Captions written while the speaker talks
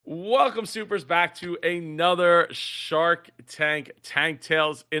Welcome, Supers, back to another Shark Tank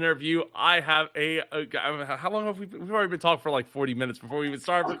Tales interview. I have how long have we've already been talking for like 40 minutes before we even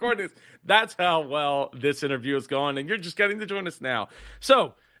started recording this. That's how well this interview is going, and you're just getting to join us now.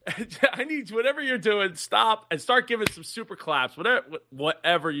 So I need, whatever you're doing, stop and start giving some super claps.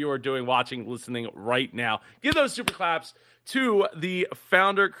 Whatever you are doing, watching, listening right now, give those super claps to the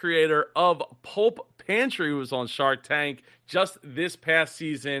founder, creator of Pulp, Pantry, who was on Shark Tank just this past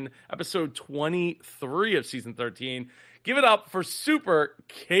season, episode 23 of season 13. Give it up for Super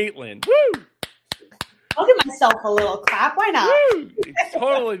Caitlin. Woo! I'll give myself a little clap. Why not? Woo!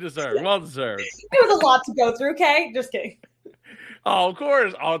 Totally deserved. Well deserved. It was a lot to go through, okay? Just kidding. Oh, of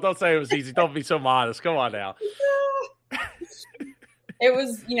course. Oh, don't say it was easy. Don't be so modest. Come on now. It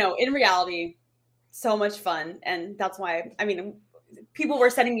was, in reality, so much fun. And that's why, people were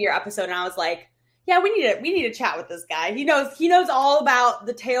sending me your episode and I was like, yeah, we need to chat with this guy. He knows all about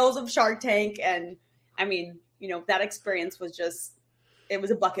the tales of Shark Tank. And that experience was just, it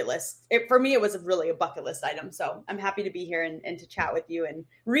was a bucket list. For me, it was really a bucket list item. So I'm happy to be here and to chat with you and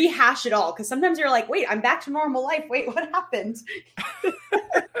rehash it all. Cause sometimes you're like, wait, I'm back to normal life. Wait, what happened?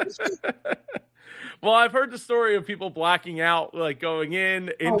 Well, I've heard the story of people blacking out, like going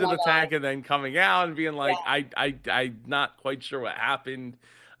into the tank and then coming out and being like, yeah. I'm not quite sure what happened.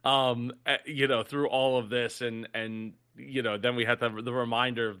 Through all of this and then we had the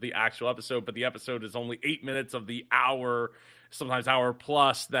reminder of the actual episode, but the episode is only 8 minutes of the hour, sometimes hour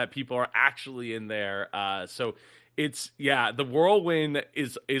plus that people are actually in there. So the whirlwind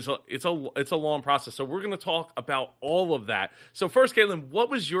is a long process. So we're going to talk about all of that. So first, Caitlin, what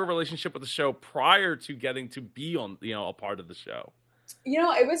was your relationship with the show prior to getting to be on, a part of the show?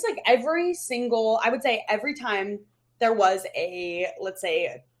 It was like I would say every time there was let's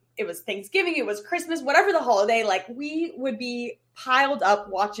say it was Thanksgiving, it was Christmas, whatever the holiday, like we would be piled up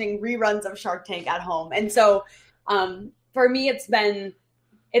watching reruns of Shark Tank at home. And so for me,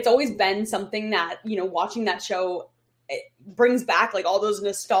 it's always been something that, watching that show, it brings back like all those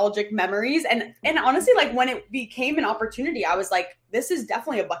nostalgic memories. And honestly, like when it became an opportunity, I was like, this is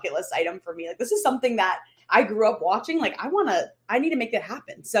definitely a bucket list item for me. Like, this is something that I grew up watching. Like I need to make that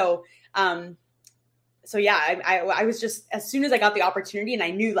happen. So yeah, I was just, as soon as I got the opportunity and I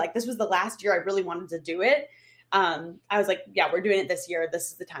knew like this was the last year I really wanted to do it. I was like, yeah, we're doing it this year.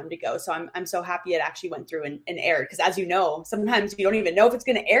 This is the time to go. So I'm so happy it actually went through and aired. Cause as you know, sometimes you don't even know if it's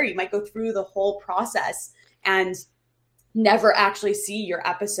going to air. You might go through the whole process and never actually see your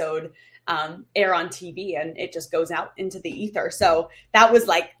episode air on TV, and it just goes out into the ether. So that was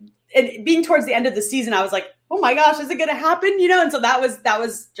like, and being towards the end of the season, I was like, oh my gosh, is it going to happen? And so that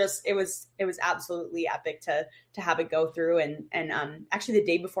was just, it was absolutely epic to have it go through. And actually the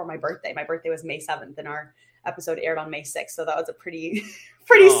day before my birthday was May 7th and our episode aired on May 6th. So that was a pretty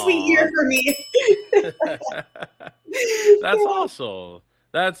sweet year for me. That's awesome.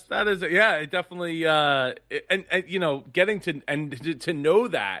 That is, yeah, it definitely, and getting to know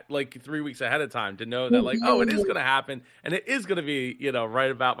that like 3 weeks ahead of time, to know that like, oh, it is going to happen and it is going to be,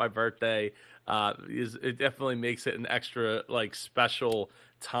 right about my birthday, it definitely makes it an extra like special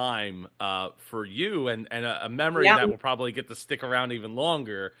time for you and a memory that will probably get to stick around even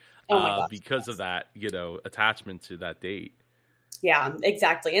longer because of that, attachment to that date. Yeah,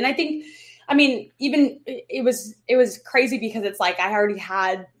 exactly. And I think, even it was crazy because it's like I already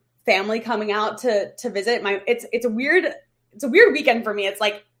had family coming out to visit. It's a weird weekend for me. It's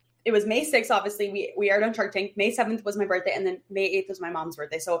like it was May 6th, obviously we aired on Shark Tank. May 7th was my birthday, and then May 8th was my mom's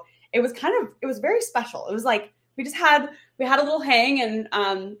birthday. So it was very special. It was like we had a little hang and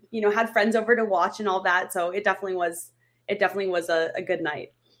had friends over to watch and all that. So it definitely was a good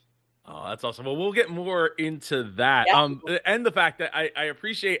night. Oh, that's awesome. Well, we'll get more into that. Yeah. And the fact that I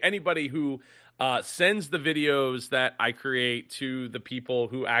appreciate anybody who sends the videos that I create to the people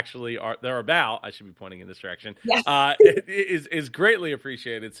who actually they're about. I should be pointing in this direction. Yeah. It is greatly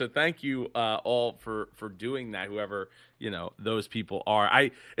appreciated. So thank you all for doing that. Whoever those people are.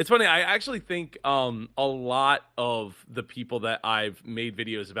 It's funny. I actually think a lot of the people that I've made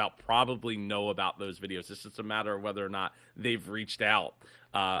videos about probably know about those videos. It's just a matter of whether or not they've reached out.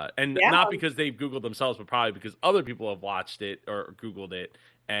 Not because they've Googled themselves, but probably because other people have watched it or Googled it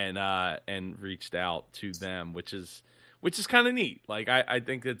and reached out to them, which is kind of neat. Like I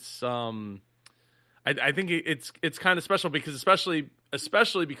think it's I think it's kind of special because especially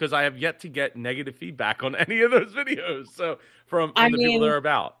because I have yet to get negative feedback on any of those videos. So from the people they're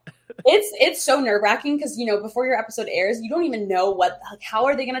about. It's so nerve-wracking because before your episode airs, you don't even know how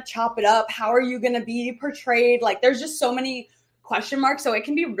are they going to chop it up? How are you going to be portrayed? Like there's just so many question marks. So it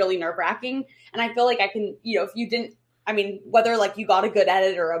can be really nerve-wracking. And I feel like I can, if you didn't, I mean, whether like you got a good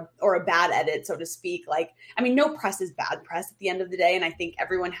edit or a bad edit, so to speak, like, I mean, no press is bad press at the end of the day. And I think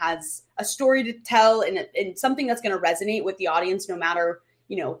everyone has a story to tell and something that's going to resonate with the audience, no matter,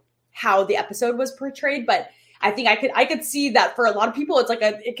 how the episode was portrayed. But I think I could see that for a lot of people,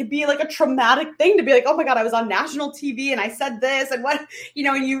 it could be like a traumatic thing to be like, oh my God, I was on national TV and I said this and what,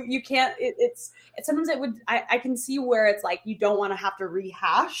 you can't, sometimes I can see where it's like, you don't want to have to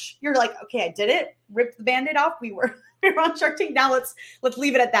rehash. You're like, okay, I did it, ripped the Band-Aid off. We were on Shark Tank. Now let's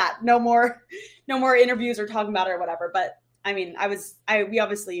leave it at that. No more interviews or talking about it or whatever. But I mean, we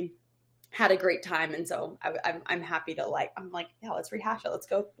obviously had a great time. And so I'm happy to yeah, let's rehash it.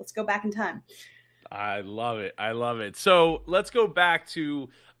 Let's go back in time. I love it. So let's go back to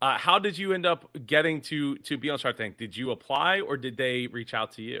how did you end up getting to be on Shark Tank? Did you apply or did they reach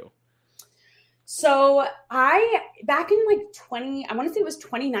out to you? So back in I want to say it was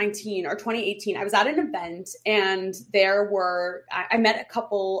 2019 or 2018, I was at an event and I met a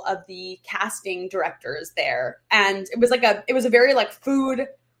couple of the casting directors there. And it was a very food,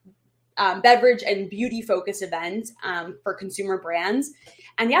 beverage and beauty focused event for consumer brands.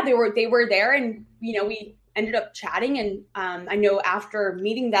 And yeah, they were there and, we ended up chatting. And I know after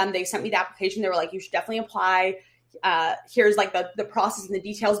meeting them, they sent me the application. They were like, you should definitely apply. Here's the process and the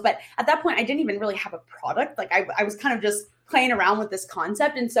details. But at that point, I didn't even really have a product. I was kind of just playing around with this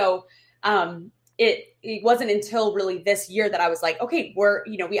concept. And so it wasn't until really this year that I was like, okay,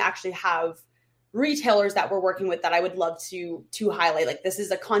 we actually have retailers that we're working with that I would love to highlight. Like, this is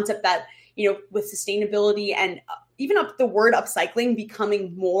a concept that, with sustainability and even up the word upcycling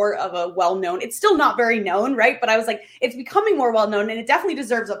becoming more of a well-known, it's still not very known, right? But I was like, it's becoming more well-known and it definitely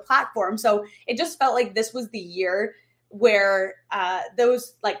deserves a platform. So it just felt like this was the year where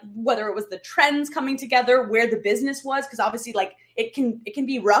those, whether it was the trends coming together, where the business was, because obviously it can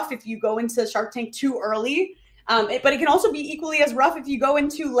be rough if you go into Shark Tank too early. But it can also be equally as rough if you go in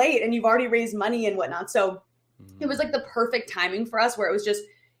too late and you've already raised money and whatnot. So it was the perfect timing for us, where it was just,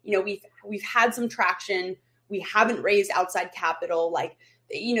 we've had some traction. We haven't raised outside capital.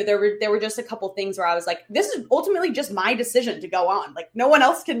 There were just a couple things where I was like, this is ultimately just my decision to go on. No one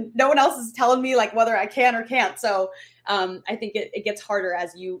else is telling me whether I can or can't. So I think it gets harder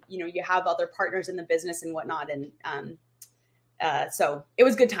as you have other partners in the business and whatnot. And so it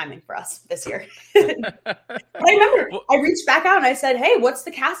was good timing for us this year. I remember I reached back out and I said, hey, what's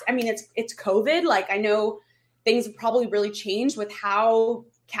the cast? I mean, it's COVID. I know things have probably really changed with how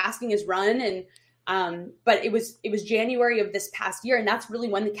casting is run. And, but it was January of this past year. And that's really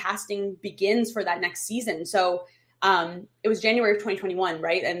when the casting begins for that next season. So it was January of 2021,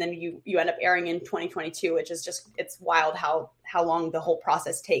 right? And then you end up airing in 2022, which is just, it's wild how long the whole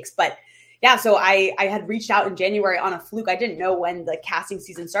process takes. But yeah, so I had reached out in January on a fluke. I didn't know when the casting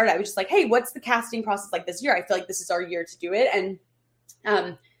season started. I was just like, hey, what's the casting process like this year? I feel like this is our year to do it.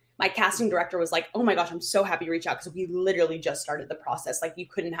 And my casting director was like, oh my gosh, I'm so happy to reach out because we literally just started the process. You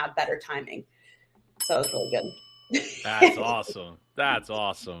couldn't have better timing. So it was really good. That's awesome. That's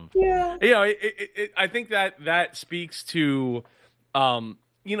awesome. Yeah. I think that speaks to,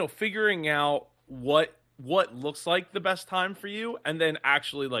 figuring out what looks like the best time for you, and then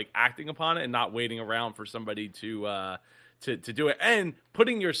actually acting upon it and not waiting around for somebody to do it, and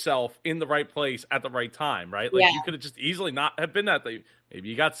putting yourself in the right place at the right time, right? You could have just easily not have been that. Maybe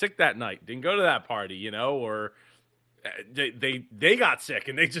you got sick that night, didn't go to that party, or they got sick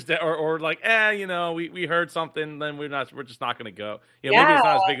and they just we heard something, then we're just not going to go. Maybe it's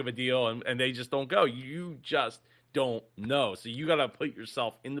not as big of a deal, and they just don't go. You just don't know. So you got to put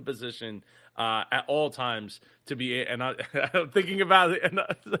yourself in the position at all times to be. And I'm thinking about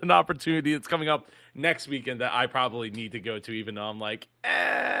an opportunity that's coming up next weekend that I probably need to go to, even though I'm like,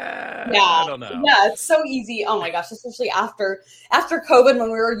 I don't know. Yeah, it's so easy. Oh my gosh, especially after COVID,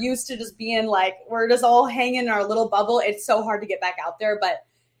 when we were used to just being we're just all hanging in our little bubble. It's so hard to get back out there. But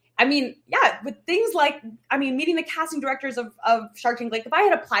I mean, yeah, with things meeting the casting directors of Shark Tank, if I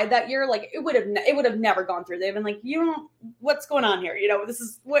had applied that year, it would have never gone through. They've been what's going on here? This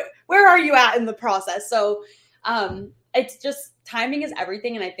is where are you at in the process? So it's just, timing is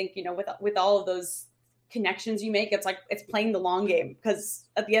everything. And I think, with all of those connections you make, it's playing the long game, because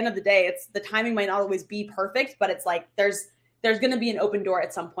at the end of the day, the timing might not always be perfect, but it's there's going to be an open door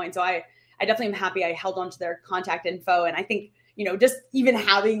at some point. So I definitely am happy I held on to their contact info. And I think, just even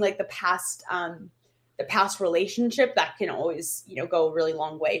having the past relationship, that can always, go a really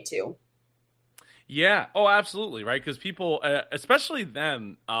long way too. Yeah. Oh, absolutely. Right. Because people, especially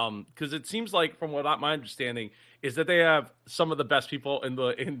them, because it seems like, from what my understanding is, that they have some of the best people in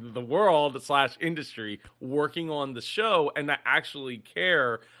the world slash industry working on the show, and that actually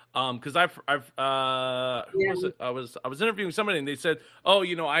care. Because who was Yeah. it? I was interviewing somebody, and they said, oh,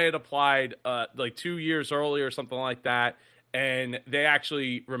 I had applied like 2 years earlier or something like that. And they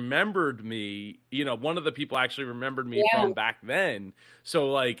actually remembered me. One of the people actually remembered me Yeah. from back then. So,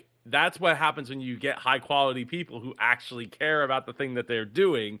 like, that's what happens when you get high quality people who actually care about the thing that they're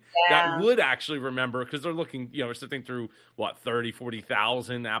doing, that Yeah. would actually remember, because they're looking, sifting through what, 30,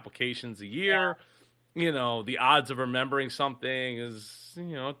 40,000 applications a Yeah. year. The odds of remembering something is,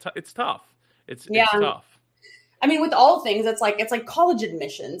 it's tough. It's Yeah. tough. I mean, with all things, it's like college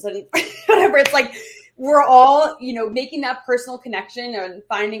admissions and whatever. It's like we're all, making that personal connection and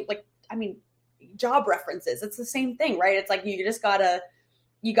finding, like, I mean, job references. It's the same thing, right? It's like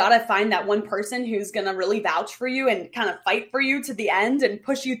you gotta find that one person who's gonna really vouch for you and kind of fight for you to the end and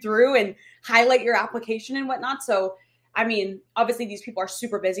push you through and highlight your application and whatnot. So, I mean, obviously these people are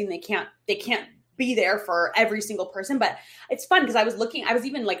super busy and they can't be there for every single person, but it's fun because I was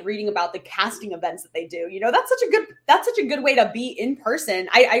even like reading about the casting events that they do. That's such a good way to be in person.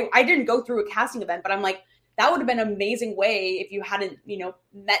 I didn't go through a casting event, but I'm like, that would have been an amazing way if you hadn't,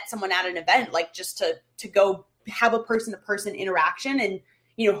 met someone at an event, like just to go have a person to person interaction and,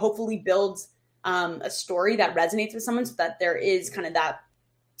 hopefully build a story that resonates with someone, so that there is kind of that,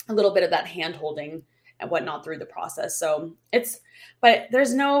 a little bit of that hand holding and whatnot through the process. So but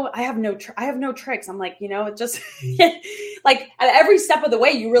I have no tricks. I'm like, it just like at every step of the way,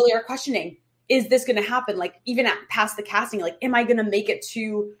 you really are questioning, is this going to happen? Like even past the casting, like, am I going to make it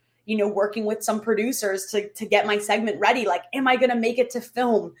to, working with some producers to get my segment ready? Like, am I going to make it to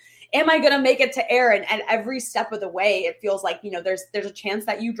film? Am I going to make it to air? And at every step of the way, it feels like, there's a chance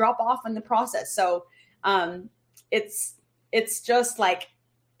that you drop off in the process. So it's just like,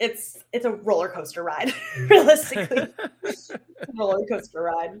 it's a roller coaster ride, realistically. It's a roller coaster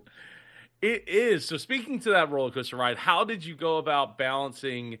ride. It is. So, speaking to that roller coaster ride, how did you go about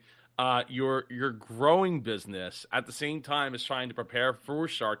balancing your growing business at the same time as trying to prepare for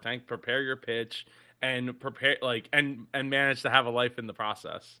Shark Tank, prepare your pitch, and prepare and manage to have a life in the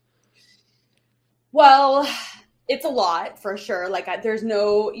process? Well, it's a lot for sure. Like there's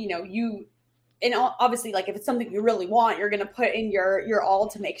no, and obviously, like if it's something you really want, you're going to put in your all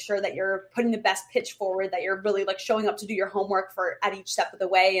to make sure that you're putting the best pitch forward, that you're really like showing up to do your homework at each step of the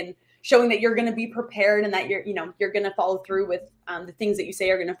way, and showing that you're going to be prepared and that you're going to follow through with the things that you say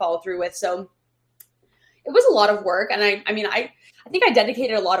you're going to follow through with. So it was a lot of work, and I mean, I think I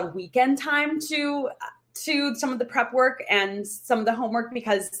dedicated a lot of weekend time to some of the prep work and some of the homework,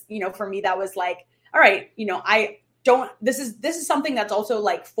 because for me that was like, all right, this is something that's also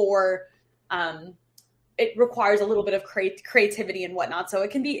like for it requires a little bit of creativity and whatnot. So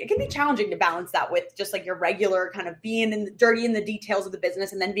it can be challenging to balance that with just like your regular kind of being dirty in the details of the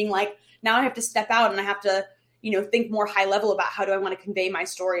business, and then being like, now I have to step out and I have to, think more high level about how do I want to convey my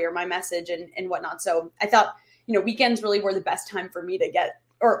story or my message and whatnot. So I thought, weekends really were the best time for me to get,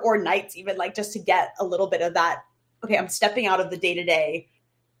 or nights even, like just to get a little bit of that. Okay, I'm stepping out of the day-to-day,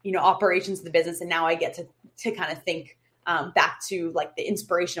 operations of the business. And now I get to kind of think back to like the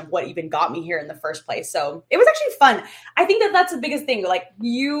inspiration of what even got me here in the first place. So it was actually fun. I think that's the biggest thing. Like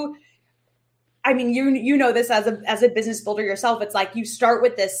you know this as a business builder yourself. It's like you start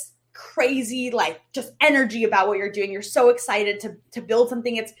with this crazy, like just energy about what you're doing. You're so excited to build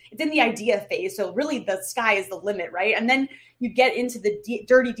something. It's in the idea phase. So really the sky is the limit, right? And then you get into the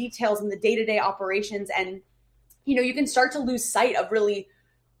dirty details and the day-to-day operations, and you can start to lose sight of really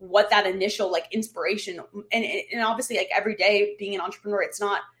what that initial like inspiration, and obviously like every day being an entrepreneur, it's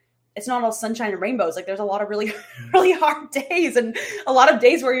not all sunshine and rainbows. Like there's a lot of really, really hard days, and a lot of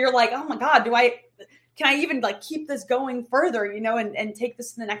days where you're like, oh my God, can I even like keep this going further, and take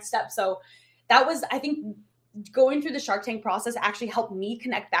this to the next step. So that was, I think, going through the Shark Tank process actually helped me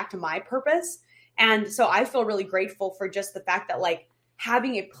connect back to my purpose. And so I feel really grateful for just the fact that like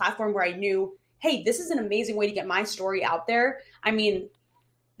having a platform where I knew, hey, this is an amazing way to get my story out there. I mean,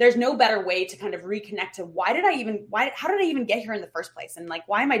 there's no better way to kind of reconnect to how did I even get here in the first place? And like,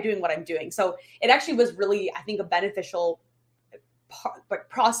 why am I doing what I'm doing? So it actually was really, I think, a beneficial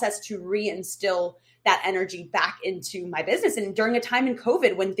process to reinstill that energy back into my business. And during a time in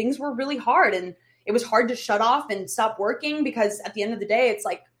COVID when things were really hard and it was hard to shut off and stop working, because at the end of the day, it's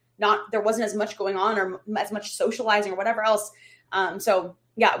like there wasn't as much going on or as much socializing or whatever else. So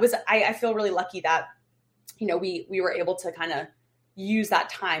yeah, I feel really lucky that, we were able to kind of use that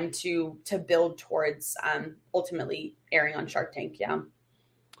time to build towards ultimately airing on Shark Tank. Yeah.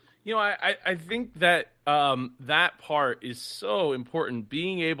 I think that that part is so important.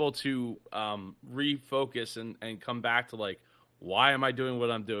 Being able to refocus and come back to like, why am I doing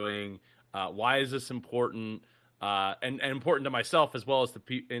what I'm doing? Why is this important? And important to myself as well as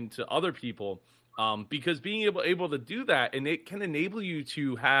and to other people. Because being able to do that, and it can enable you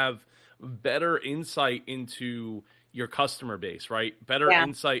to have better insight into your customer base, right? Better Yeah.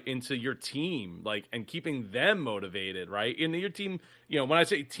 insight into your team, like, and keeping them motivated, right? And your team, when I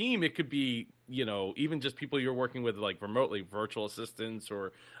say team, it could be, even just people you're working with, like remotely, virtual assistants,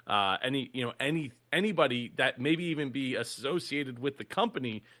 or anybody that maybe even be associated with the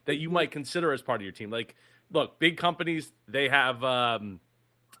company that you might consider as part of your team. Like, look, big companies, they have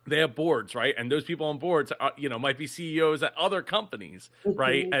boards, right? And those people on boards, might be CEOs at other companies,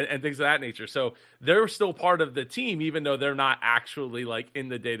 right? Mhm. And things of that nature. So they're still part of the team, even though they're not actually like in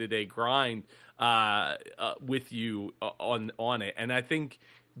the day-to-day grind with you on it. And I think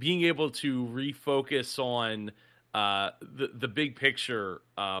being able to refocus on the big picture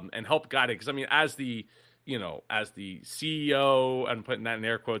and help guide it, because I mean, as the CEO, I'm putting that in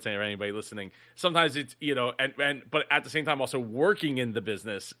air quotes for anybody listening, sometimes it's, but at the same time, also working in the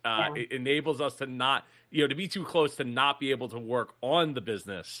business, Yeah. it enables us to not, to be too close, to not be able to work on the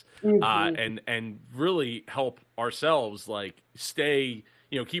business, Mhm. and really help ourselves, like, stay,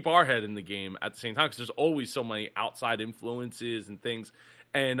 keep our head in the game at the same time, because there's always so many outside influences and things.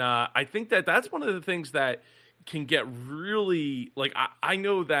 And I think that that's one of the things that can get really, like, I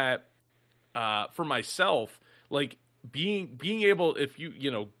know that for myself, like, being able, if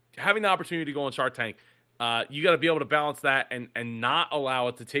having the opportunity to go on Shark Tank, you got to be able to balance that and not allow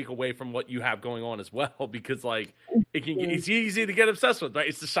it to take away from what you have going on as well, because like Mhm. it's easy to get obsessed with, right?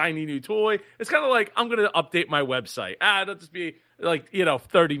 It's the shiny new toy. It's kind of like, I'm gonna update my website. It'll just be like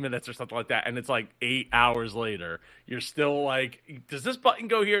 30 minutes or something like that, and it's like 8 hours later, you're still like, does this button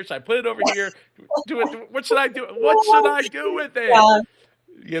go here? Should I put it over here? Do it? What should I do? What should I do with it? Yeah.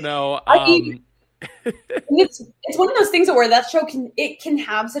 You know, I mean, it's one of those things where that show can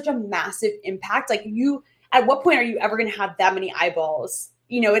have such a massive impact. Like, you, at what point are you ever going to have that many eyeballs?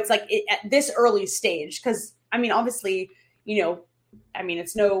 It's like at this early stage, because I mean, obviously, you know, I mean,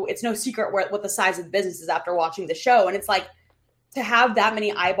 it's no secret what the size of the business is after watching the show, and it's like, to have that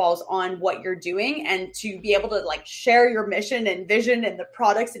many eyeballs on what you're doing and to be able to like share your mission and vision and the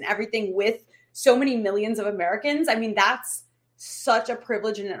products and everything with so many millions of Americans. I mean, that's such a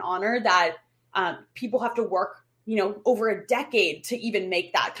privilege and an honor that people have to work, over a decade to even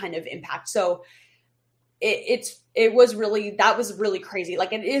make that kind of impact. So it was really, that was really crazy.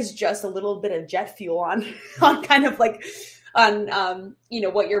 Like, it is just a little bit of jet fuel on on kind of like on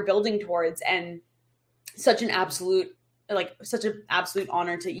what you're building towards, and such an absolute such an absolute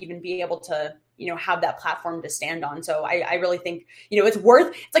honor to even be able to have that platform to stand on. So I really think it's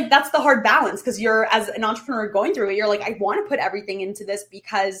like, that's the hard balance, because you're, as an entrepreneur going through it, you're like, I want to put everything into this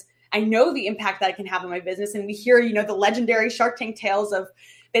because I know the impact that it can have on my business. And we hear the legendary Shark Tank tales of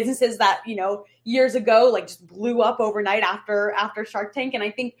businesses that years ago like just blew up overnight after Shark Tank. And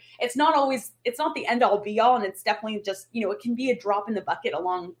I think it's not the end all be all, and it's definitely just it can be a drop in the bucket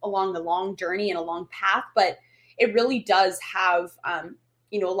along the long journey and a long path, but it really does have a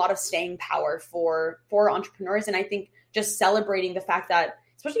lot of staying power for entrepreneurs. And I think just celebrating the fact that,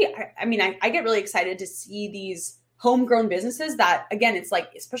 especially, I mean, I get really excited to see these homegrown businesses that, again, it's like,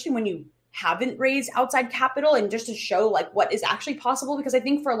 especially when you haven't raised outside capital, and just to show like what is actually possible. Because I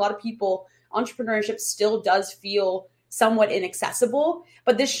think for a lot of people, entrepreneurship still does feel somewhat inaccessible,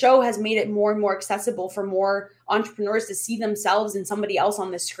 but this show has made it more and more accessible for more entrepreneurs to see themselves and somebody else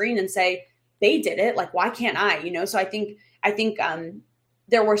on the screen and say, they did it, like, why can't I? So I think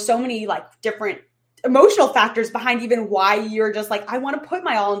there were so many like different emotional factors behind even why you're just like, I want to put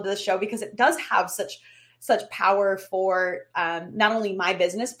my all into this show, because it does have such power for not only my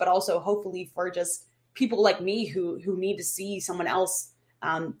business, but also hopefully for just people like me who need to see someone else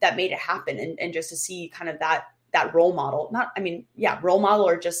that made it happen, and just to see kind of that role model, role model,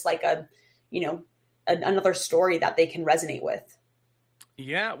 or just like another story that they can resonate with.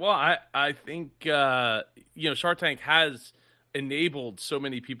 Yeah, well, I think Shark Tank has enabled so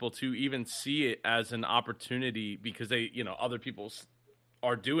many people to even see it as an opportunity, because they other people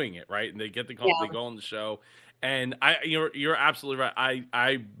are doing it, right, and they get the call, they Yeah. go on the show. And you're absolutely right.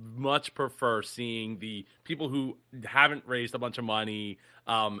 I much prefer seeing the people who haven't raised a bunch of money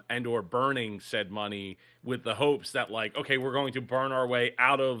and or burning said money with the hopes that, like, okay, we're going to burn our way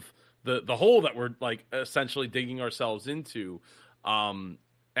out of the hole that we're like essentially digging ourselves into. And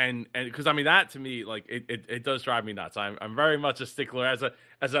because I mean, that to me, like, it does drive me nuts. I'm very much a stickler as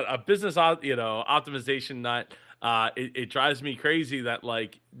a business optimization nut. it drives me crazy that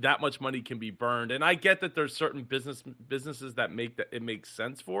like that much money can be burned. And I get that there's certain businesses that it makes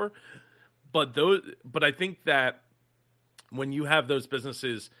sense for, but I think that when you have those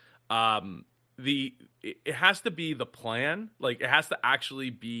businesses, it has to be the plan. Like it has to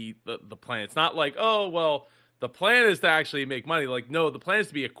actually be the plan. It's not like, oh well, the plan is to actually make money. Like no, the plan is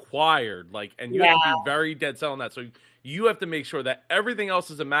to be acquired. Like, and you have to be very dead set on that. So you have to make sure that everything else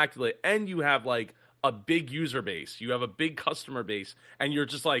is immaculate, and you have like a big user base, you have a big customer base, and you're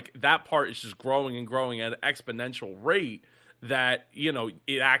just like that part is just growing and growing at an exponential rate that, you know,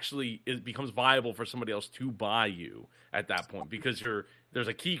 it becomes viable for somebody else to buy you at that point, because there's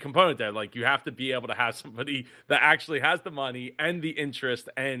a key component there. Like you have to be able to have somebody that actually has the money and the interest,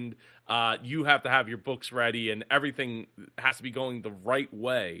 and you have to have your books ready, and everything has to be going the right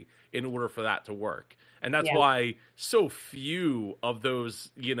way in order for that to work. And that's why so few of those,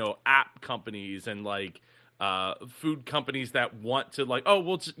 you know, app companies and like food companies that want to like, oh,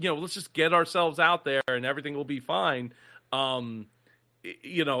 let's just get ourselves out there and everything will be fine.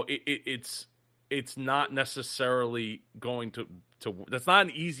 It's not necessarily going to that's not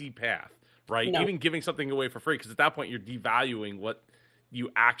an easy path, right? No. Even giving something away for free, because at that point you're devaluing what you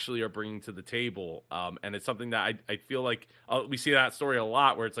actually are bringing to the table. And it's something that I feel like we see that story a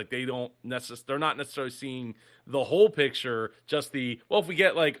lot, where it's like they're not necessarily seeing the whole picture, just if we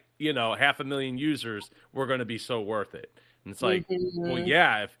get like, you know, 500,000 users, we're going to be so worth it. And it's like, well,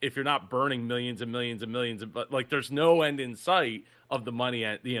 yeah, if you're not burning millions and millions and millions, but like there's no end in sight of the money,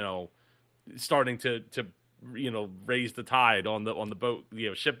 you know, starting to you know, raise the tide on the boat, you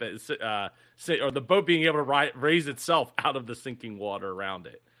know, ship it, or the boat being able to raise itself out of the sinking water around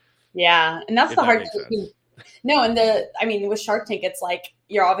it. Yeah, and that's the hard thing. No, and with Shark Tank, it's like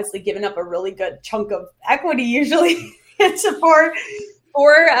you're obviously giving up a really good chunk of equity usually for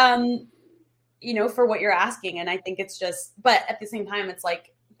you know, for what you're asking. And I think it's just, but at the same time, it's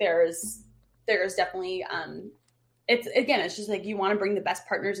like there's definitely it's just like you want to bring the best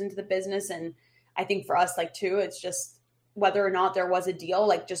partners into the business. And I think for us, like too, it's just whether or not there was a deal,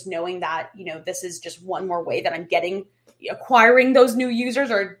 like just knowing that, you know, this is just one more way that I'm acquiring those new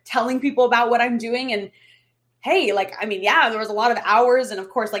users or telling people about what I'm doing. And hey, like, I mean, yeah, there was a lot of hours, and of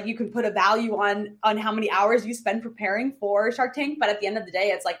course, like you can put a value on how many hours you spend preparing for Shark Tank. But at the end of the day,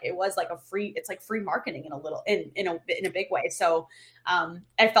 it's like, it was like it's like free marketing in a big way. So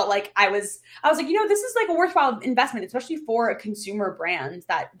I felt like I was like, you know, this is like a worthwhile investment, especially for a consumer brand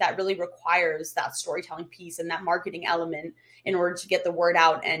that really requires that storytelling piece and that marketing element in order to get the word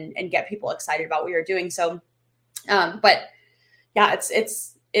out and get people excited about what you're doing. So, but yeah,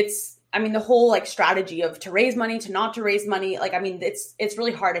 it's, I mean, the whole like strategy of to raise money, to not to raise money. Like, I mean, it's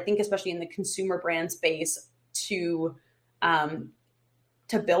really hard, I think, especially in the consumer brand space to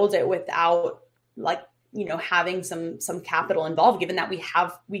build it without like, you know, having some capital involved, given that we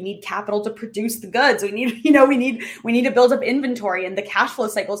need capital to produce the goods. We need, you know, we need to build up inventory, and the cash flow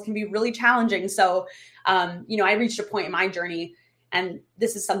cycles can be really challenging. So, you know, I reached a point in my journey, and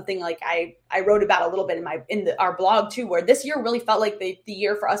this is something like I wrote about a little bit in our blog too, where this year really felt like the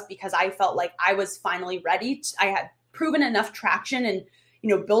year for us, because I felt like I was finally ready. I had proven enough traction and, you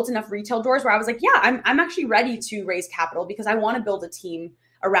know, built enough retail doors where I was like, yeah, I'm actually ready to raise capital, because I want to build a team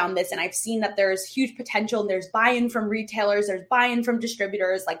around this. And I've seen that there's huge potential, and there's buy-in from retailers, there's buy-in from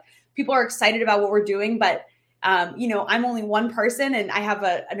distributors. Like, people are excited about what we're doing, but you know, I'm only one person, and I have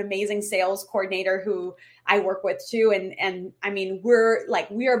an amazing sales coordinator who I work with too. And I mean,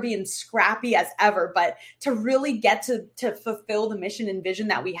 we are being scrappy as ever, but to really get to fulfill the mission and vision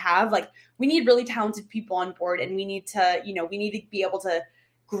that we have, like, we need really talented people on board, and we need to be able to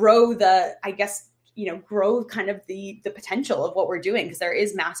grow grow kind of the potential of what we're doing, because there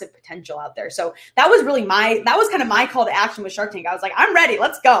is massive potential out there. So that was kind of my call to action with Shark Tank. I was like, I'm ready.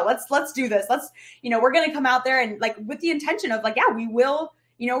 Let's go. Let's do this. We're going to come out there and like with the intention of like, yeah, we will,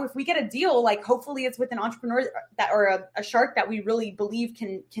 you know, if we get a deal, like hopefully it's with an entrepreneur or a shark that we really believe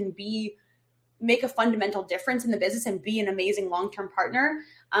can make a fundamental difference in the business and be an amazing long-term partner.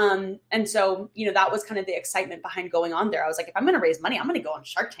 And so, you know, that was kind of the excitement behind going on there. I was like, if I'm going to raise money, I'm going to go on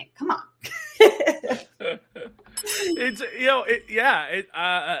Shark Tank. Come on. It's, you know, it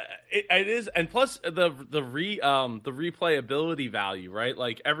is. And plus the replayability value, right?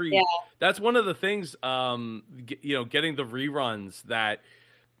 Like that's one of the things, you know, getting the reruns that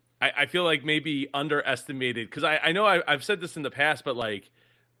I feel like maybe underestimated. Cause I know I've said this in the past, but like,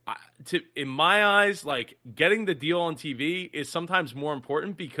 in my eyes, like getting the deal on TV is sometimes more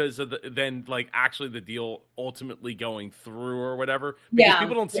important because than like actually the deal ultimately going through or whatever. Because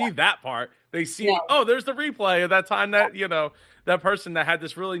people don't see that part. They see, oh, there's the replay of that time that, you know, that person that had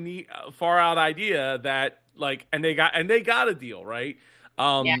this really neat far out idea that like, and they got a deal, right?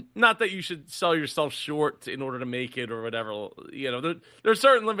 Yeah. Not that you should sell yourself short in order to make it or whatever. There's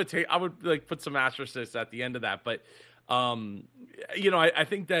certain limitations. I would like put some asterisks at the end of that, but I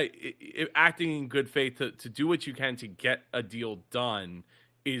think that acting in good faith to do what you can to get a deal done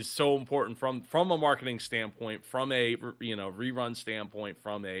is so important from a marketing standpoint, from a rerun standpoint,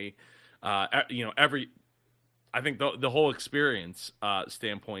 from a every. I think the whole experience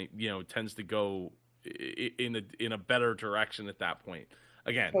standpoint, tends to go in a better direction at that point.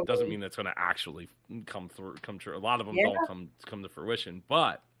 Again, Totally. doesn't mean that's going to actually come true. A lot of them Yeah. don't come to fruition.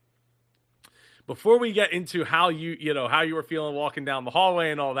 But before we get into how you were feeling walking down the hallway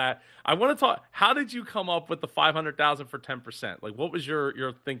and all that, I want to talk. How did you come up with the 500,000 for 10%? Like, what was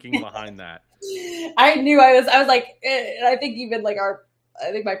your thinking behind that? I knew I was like, I think even like I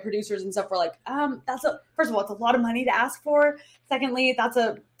think my producers and stuff were like, first of all, it's a lot of money to ask for. Secondly, that's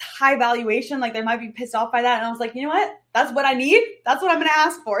a high valuation. Like they might be pissed off by that. And I was like, you know what? That's what I need. That's what I'm going to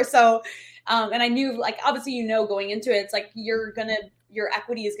ask for. So, and I knew like, obviously, going into it, it's like, your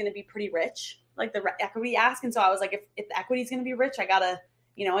equity is going to be pretty rich, like the equity ask. And so I was like, if the equity is going to be rich, I gotta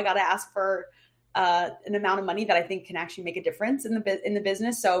ask for an amount of money that I think can actually make a difference in the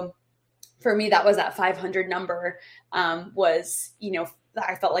business. So for me, that was that 500 number,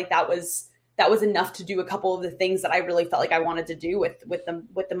 I felt like that was enough to do a couple of the things that I really felt like I wanted to do with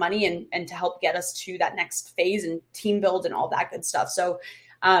the money and to help get us to that next phase and team build and all that good stuff. So,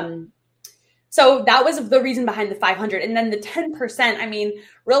 so that was the reason behind the 500. And then the 10%, I mean,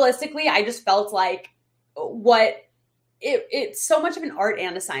 realistically, I just felt like it's so much of an art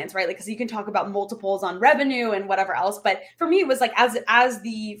and a science, right? Like, cause you can talk about multiples on revenue and whatever else. But for me, it was like, as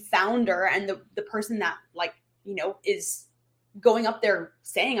the founder and the person that is going up there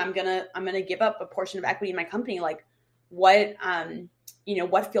saying, I'm going to give up a portion of equity in my company. Like what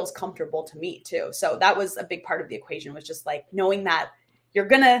feels comfortable to me too. So that was a big part of the equation, was just like knowing that they're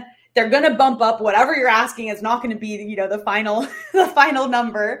going to bump up whatever you're asking. Is not going to be, the final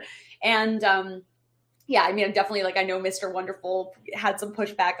number. And, yeah, I mean, definitely, like, I know Mr. Wonderful had some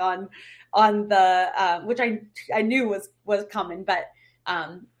pushback on the, which I knew was coming, but,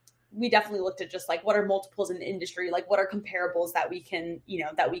 we definitely looked at just like, what are multiples in the industry? Like, what are comparables that we can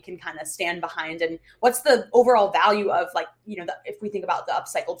kind of stand behind, and what's the overall value of, like, if we think about the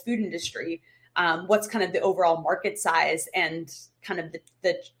upcycled food industry, what's kind of the overall market size and kind of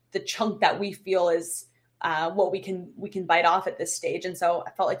the chunk that we feel is what we can bite off at this stage. And so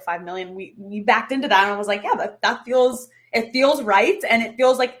I felt like 5 million, we backed into that, and I was like, yeah, that feels right. And it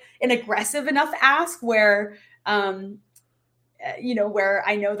feels like an aggressive enough ask where, where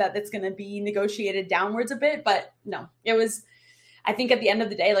I know that it's going to be negotiated downwards a bit, but no, I think at the end of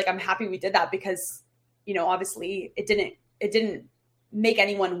the day, like, I'm happy we did that because, obviously it didn't make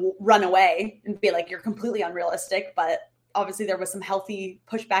anyone run away and be like, you're completely unrealistic, but obviously there was some healthy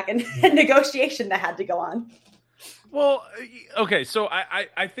pushback and negotiation that had to go on. Well, okay. So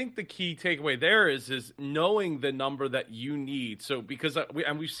I think the key takeaway there is knowing the number that you need. So because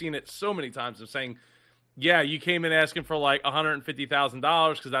we've seen it so many times of saying, yeah, you came in asking for like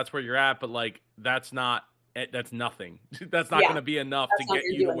 $150,000 because that's where you're at, but like that's nothing. That's not going to be enough to get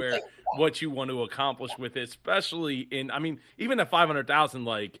you to where what you want to accomplish with it, especially even at 500,000,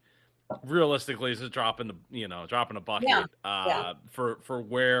 like realistically, it's a drop in a bucket for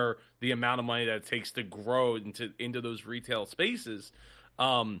where the amount of money that it takes to grow into those retail spaces.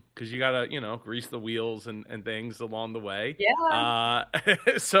 Because you gotta grease the wheels and things along the way. Yeah.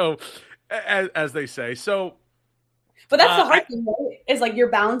 So as they say. So, but that's the hard thing, right? Is like you're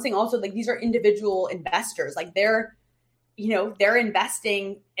balancing also, like, these are individual investors, like they're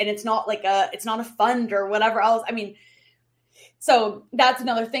investing, and it's not a fund or whatever else. I mean, so that's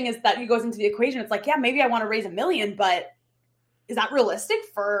another thing, is that it goes into the equation. It's like, yeah, maybe I want to raise $1 million, but is that realistic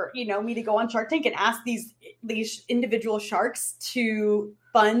for, me to go on Shark Tank and ask these individual sharks to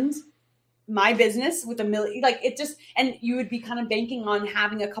fund my business with $1 million? Like, it just, and you would be kind of banking on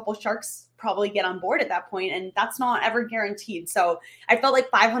having a couple sharks probably get on board at that point, and that's not ever guaranteed. So I felt like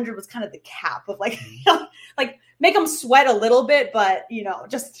 500 was kind of the cap of like, like make them sweat a little bit, but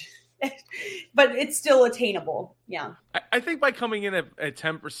just, but it's still attainable. Yeah. I think by coming in at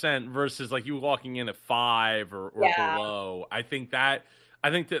 10% versus like you walking in at 5 or below, I think that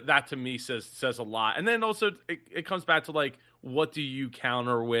to me says a lot. And then also it comes back to like, what do you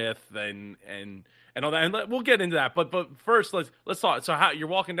counter with and all that, and we'll get into that. But first, let's talk. So how you're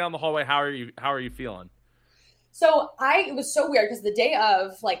walking down the hallway? How are you feeling? So it was so weird because the day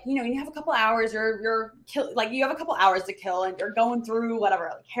of, like, you have a couple hours, you have a couple hours to kill, and you're going through whatever,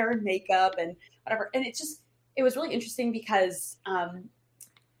 like hair and makeup and whatever. And it was really interesting because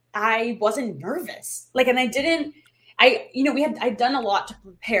I wasn't nervous. Like, and I'd done a lot to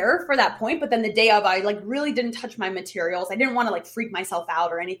prepare for that point, but then the day of, I like really didn't touch my materials. I didn't want to like freak myself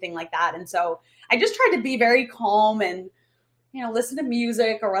out or anything like that. And so I just tried to be very calm and, listen to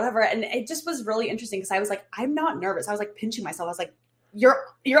music or whatever. And it just was really interesting because I was like, I'm not nervous. I was like pinching myself. I was like, you're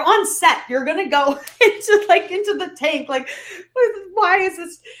on set. You're going to go into the tank. Like, why is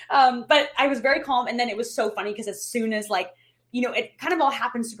this? But I was very calm. And then it was so funny because as soon as like, it kind of all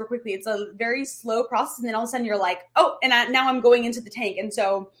happens super quickly. It's a very slow process. And then all of a sudden you're like, oh, and now I'm going into the tank. And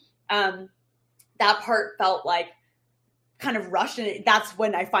so that part felt like kind of rushed. And that's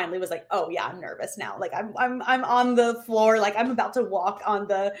when I finally was like, oh yeah, I'm nervous now. Like I'm on the floor. Like I'm about to walk on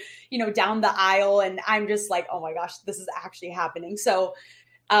the, down the aisle. And I'm just like, oh my gosh, this is actually happening. So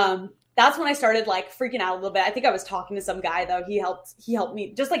that's when I started like freaking out a little bit. I think I was talking to some guy though. He helped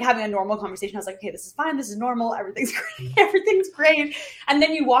me just like having a normal conversation. I was like, okay, this is fine. This is normal. Everything's great. Everything's great. And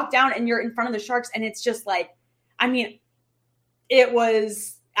then you walk down and you're in front of the sharks and it's just like, I mean,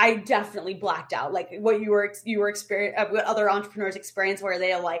 I definitely blacked out. Like what you were experiencing, what other entrepreneurs experience where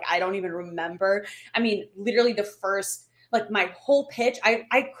they are like, I don't even remember. I mean, literally the first, like my whole pitch,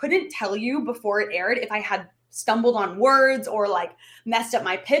 I couldn't tell you before it aired if I had stumbled on words or like messed up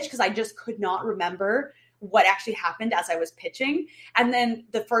my pitch because I just could not remember what actually happened as I was pitching. And then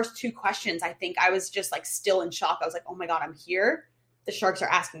the first two questions, I think I was just like still in shock. I was like, oh my God, I'm here. The sharks are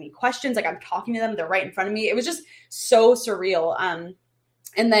asking me questions. Like I'm talking to them. They're right in front of me. It was just so surreal.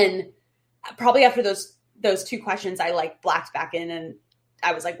 And then probably after those two questions, I like blacked back in and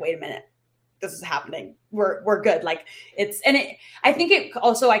I was like, wait a minute. This is happening. We're good. Like I think it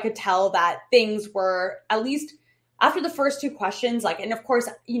also, I could tell that things were at least after the first two questions, like, and of course,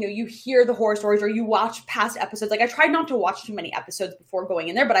 you hear the horror stories or you watch past episodes. Like I tried not to watch too many episodes before going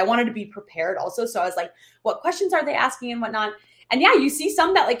in there, but I wanted to be prepared also. So I was like, what questions are they asking and whatnot? And yeah, you see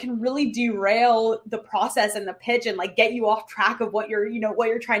some that like can really derail the process and the pitch and like get you off track of what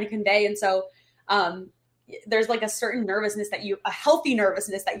you're trying to convey. And so, there's like a certain nervousness a healthy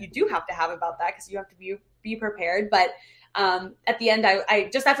nervousness that you do have to have about that because you have to be prepared. But at the end, I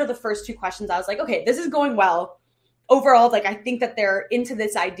just after the first two questions, I was like, okay, this is going well. Overall, like I think that they're into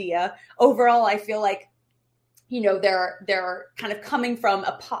this idea. Overall, I feel like, they're kind of coming from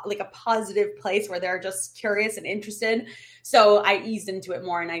a positive place where they're just curious and interested. So I eased into it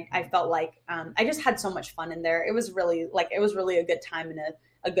more, and I felt like I just had so much fun in there. It was really a good time and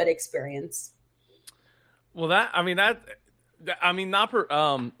a good experience. Well, not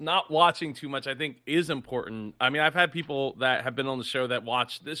watching too much, I think is important. I mean, I've had people that have been on the show that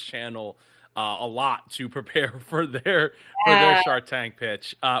watch this channel a lot to prepare for their Shark Tank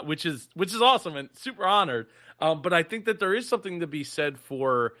pitch, which is awesome and super honored. But I think that there is something to be said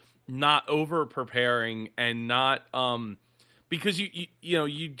for not over preparing and not because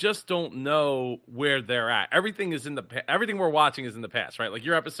you just don't know where they're at. Everything we're watching is in the past, right? Like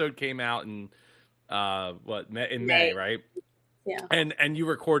your episode came out in May, right? Yeah. And you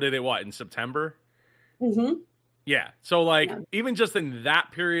recorded it in September? Mm-hmm. Yeah. So even just in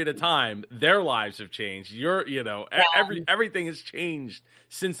that period of time, their lives have changed. Everything has changed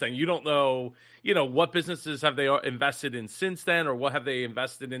since then. You don't know, what businesses have they invested in since then, or what have they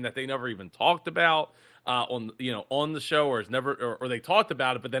invested in that they never even talked about on the show, or they talked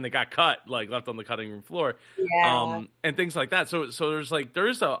about it, but then it got cut, like left on the cutting room floor, and things like that. So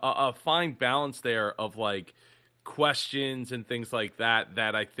there's a fine balance there of like questions and things like that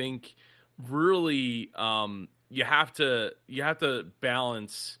I think really you have to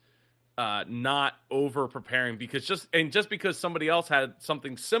balance not over preparing because because somebody else had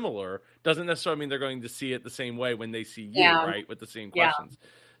something similar doesn't necessarily mean they're going to see it the same way when they see you, right, with the same questions.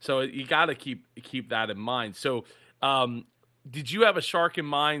 So you got to keep that in mind. So did you have a shark in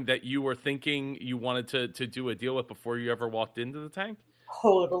mind that you were thinking you wanted to do a deal with before you ever walked into the tank?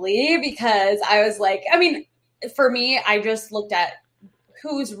 Totally, because I was like, I mean, for me, I just looked at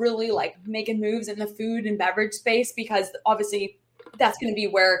who's really like making moves in the food and beverage space, because obviously that's going to be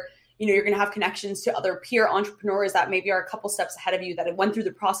where, you're going to have connections to other peer entrepreneurs that maybe are a couple steps ahead of you that went through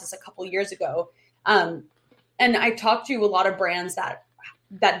the process a couple years ago. And I talked to a lot of brands that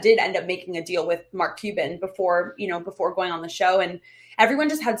did end up making a deal with Mark Cuban before going on the show. And everyone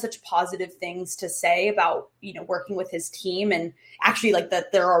just had such positive things to say about, working with his team, and actually like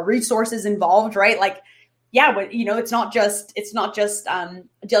that there are resources involved, right? Like, yeah, but it's not just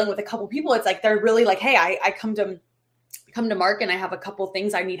dealing with a couple people. It's like, they're really like, hey, I come to Mark and I have a couple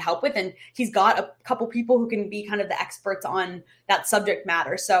things I need help with. And he's got a couple people who can be kind of the experts on that subject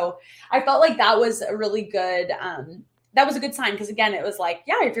matter. So I felt like that was a really good that was a good sign because again, it was like,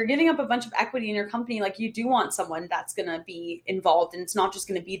 yeah, if you're giving up a bunch of equity in your company, like you do want someone that's going to be involved, and it's not just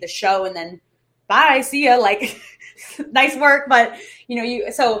going to be the show and then bye, see ya, like nice work. But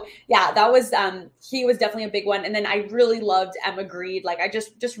so yeah, that was he was definitely a big one. And then I really loved Emma Grede. Like I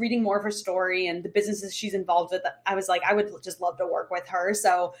just reading more of her story and the businesses she's involved with, I was like, I would just love to work with her.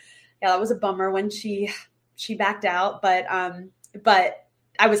 So yeah, that was a bummer when she backed out. But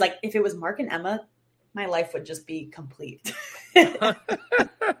I was like, if it was Mark and Emma, my life would just be complete. Well,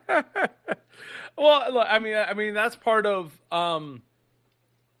 look, I mean, that's part of,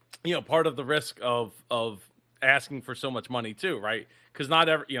 part of the risk of asking for so much money too, right? Because not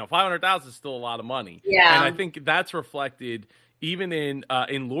every, 500,000 is still a lot of money. Yeah. And I think that's reflected even in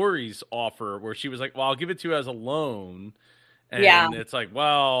Lori's offer where she was like, well, I'll give it to you as a loan. And it's like,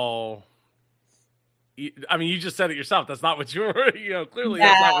 well, I mean, you just said it yourself. That's not what you were, clearly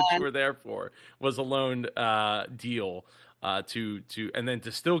that's not what you were there for, was a loan deal to, and then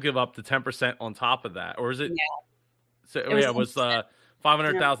to still give up the 10% on top of that. Or is it? Yeah. So it was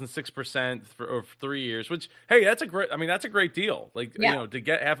 500,000, 6% for 3 years, which, hey, that's a great deal. Like, to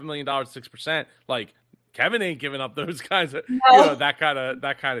get $500,000, 6%, like Kevin ain't giving up those kinds of, that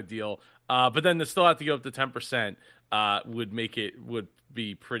kind of deal. But then to still have to go up to 10% would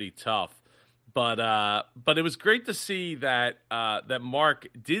be pretty tough. But it was great to see that that Mark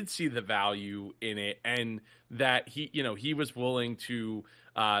did see the value in it, and that he was willing to,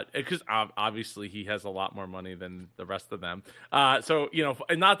 because obviously he has a lot more money than the rest of them. So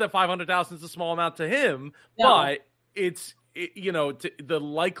and not that 500,000 is a small amount to him, but it's the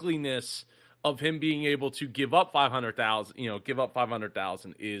likeliness of him being able to give up 500,000,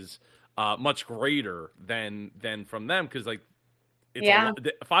 is much greater than from them, because like.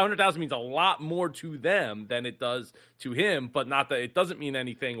 500,000 means a lot more to them than it does to him, but not that it doesn't mean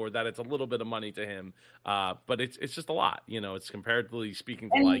anything or that it's a little bit of money to him. But it's just a lot, it's comparatively speaking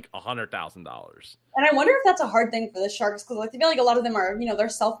to like $100,000. And I wonder if that's a hard thing for the Sharks, because I feel like a lot of them are, they're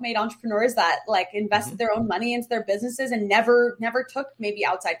self-made entrepreneurs that like invested their own money into their businesses and never took maybe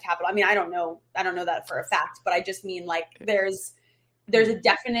outside capital. I mean, I don't know that for a fact, but I just mean like there's a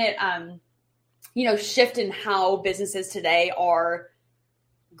definite shift in how businesses today are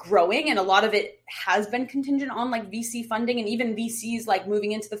growing. And a lot of it has been contingent on like VC funding, and even VCs like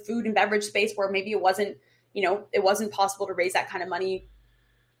moving into the food and beverage space where maybe it wasn't possible to raise that kind of money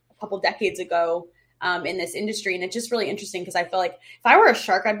a couple decades ago in this industry. And it's just really interesting because I feel like if I were a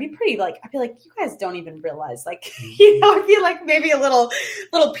shark, I'd be like, you guys don't even realize, like, I feel like maybe a little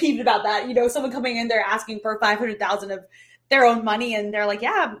peeved about that, someone coming in there asking for 500,000 of their own money, and they're like,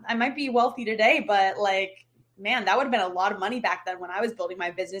 yeah, I might be wealthy today, but like, man, that would have been a lot of money back then when I was building my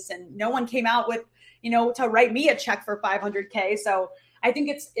business, and no one came out with, to write me a check for 500K. So I think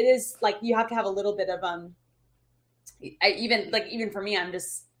it is like, you have to have a little bit of, even for me,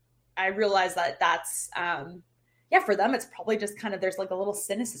 I realize that that's, for them, it's probably just kind of, there's like a little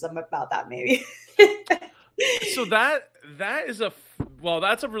cynicism about that maybe. So that is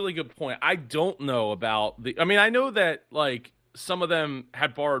that's a really good point. I don't know about I know that like some of them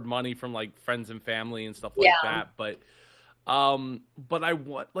had borrowed money from like friends and family and stuff like that, but I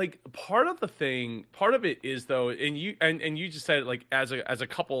want, like, part of it is though, and you just said it, like as a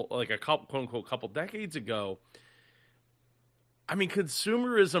couple, quote unquote couple decades ago, I mean,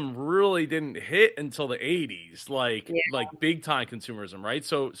 consumerism really didn't hit until the 80s, like big time consumerism, right?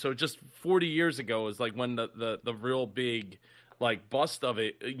 So just 40 years ago is like when the real big like bust of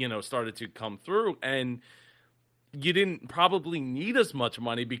it, started to come through, and you didn't probably need as much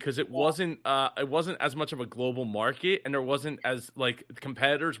money because it wasn't as much of a global market, and there wasn't as like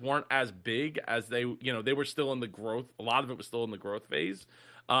competitors weren't as big as they were still in the growth. A lot of it was still in the growth phase.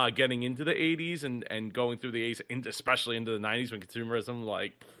 Getting into the 80s and going through the 80s, and especially into the 90s when consumerism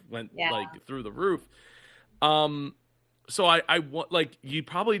like went like through the roof. So I want, like, you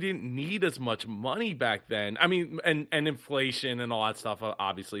probably didn't need as much money back then. I mean, and inflation and all that stuff,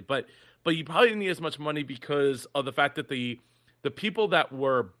 obviously, but you probably didn't need as much money because of the fact that the people that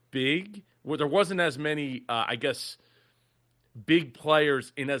were big, there wasn't as many, I guess, big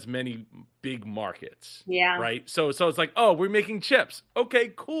players in as many big markets. Yeah. Right. So it's like, oh, we're making chips.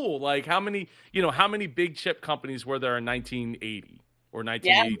 Okay, cool. Like how many big chip companies were there in 1980 or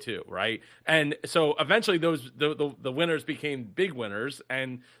 1982? Yeah. Right. And so eventually the winners became big winners,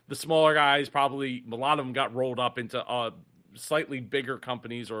 and the smaller guys, probably a lot of them got rolled up into slightly bigger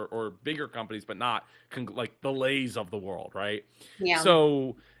companies or bigger companies, but not like the Lays of the world. Right. Yeah.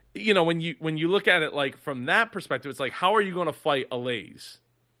 So, when you look at it like from that perspective, it's like, how are you going to fight a Lay's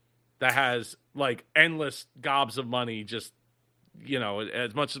that has like endless gobs of money just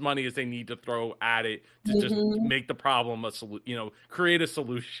as much money as they need to throw at it to just Mm-hmm. make the problem create a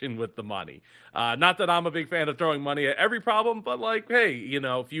solution with the money. Not that I'm a big fan of throwing money at every problem, but like, hey,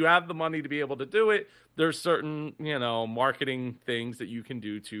 if you have the money to be able to do it, there's certain, marketing things that you can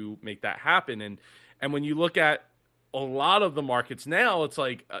do to make that happen. And when you look at a lot of the markets now, it's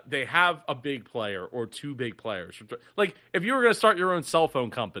like they have a big player or two big players. Like if you were going to start your own cell phone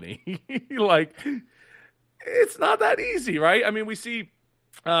company, like it's not that easy, right? I mean, we see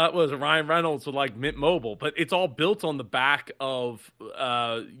what was it, Ryan Reynolds with like Mint Mobile, but it's all built on the back of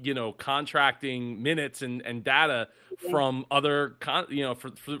contracting minutes and data from other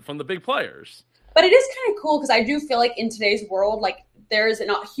from the big players. But it is kind of cool because I do feel like in today's world, like there's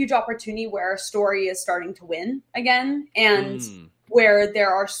a huge opportunity where a story is starting to win again, and where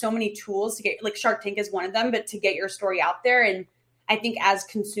there are so many tools to get, like Shark Tank is one of them, but to get your story out there. And I think as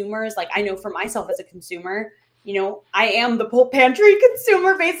consumers, like I know for myself as a consumer, I am the Pulp Pantry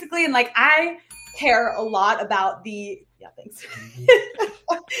consumer basically, and like I care a lot about thanks.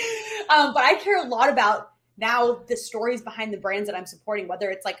 But I care a lot about now the stories behind the brands that I'm supporting, whether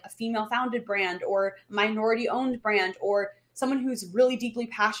it's like a female founded brand or minority owned brand or someone who's really deeply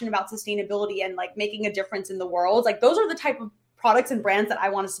passionate about sustainability and like making a difference in the world. Like those are the type of products and brands that I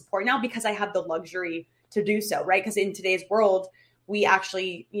want to support now because I have the luxury to do so, right? Because in today's world, we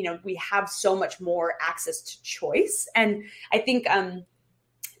actually, we have so much more access to choice. And I think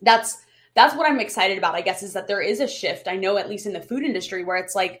that's what I'm excited about, I guess, is that there is a shift. I know at least in the food industry where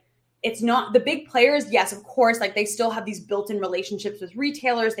it's like, it's not the big players. Yes, of course, like they still have these built-in relationships with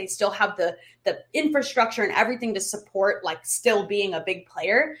retailers. They still have the infrastructure and everything to support like still being a big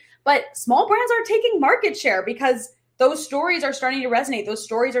player. But small brands are taking market share because those stories are starting to resonate. Those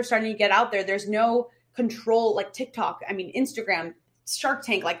stories are starting to get out there. There's no control like TikTok, Instagram, Shark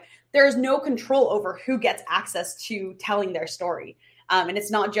Tank, like there's no control over who gets access to telling their story. And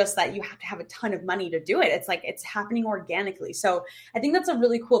it's not just that you have to have a ton of money to do it. It's like it's happening organically. So I think that's a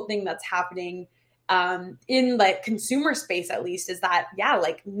really cool thing that's happening in like consumer space, at least, is that, yeah,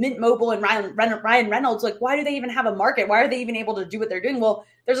 like Mint Mobile and Ryan Reynolds, like, why do they even have a market? Why are they even able to do what they're doing? Well,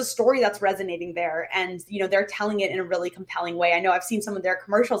 there's a story that's resonating there and, they're telling it in a really compelling way. I know I've seen some of their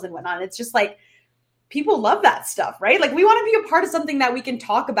commercials and whatnot. It's just like, people love that stuff, right? Like we want to be a part of something that we can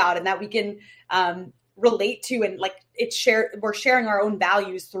talk about and that we can relate to, and like we're sharing our own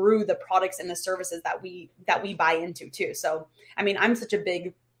values through the products and the services that we buy into too. So, I'm such a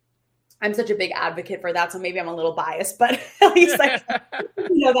big advocate for that. So maybe I'm a little biased, but at least like,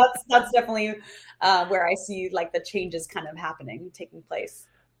 that's definitely where I see like the changes kind of taking place.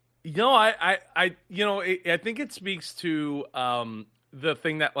 I think it speaks to the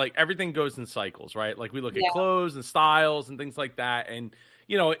thing that like everything goes in cycles, right? Like we look at clothes and styles and things like that. And,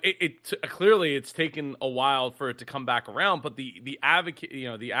 clearly it's taken a while for it to come back around, but the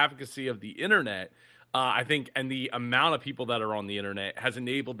advocacy of the internet, I think, and the amount of people that are on the internet has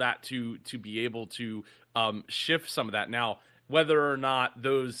enabled that to be able to shift some of that. Now, whether or not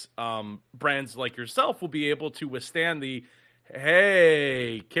those brands like yourself will be able to withstand the,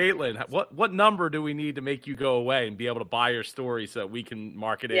 hey, Caitlin, what number do we need to make you go away and be able to buy your story so that we can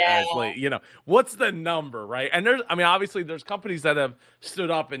market it as late? What's the number, right? And there's, obviously there's companies that have stood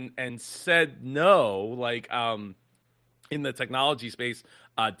up and said no, like in the technology space,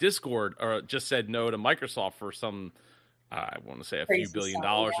 Discord just said no to Microsoft for some, I want to say a few $1 billion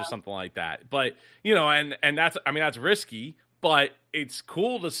or something like that. But, and that's, that's risky. But it's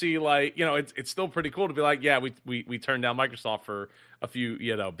cool to see, like, it's still pretty cool to be like, yeah, we turned down Microsoft for a few,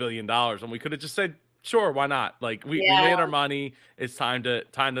 $1 billion, and we could have just said, sure, why not? Like, we made our money. It's time to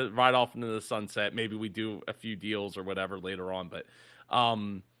ride off into the sunset. Maybe we do a few deals or whatever later on.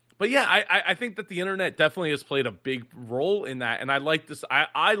 But yeah, I think that the internet definitely has played a big role in that, and I like this.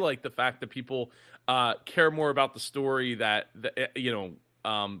 I like the fact that people care more about the story than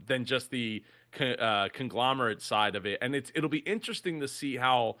just the conglomerate side of it. And it'll be interesting to see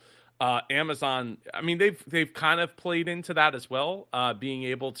how Amazon, they've kind of played into that as well, being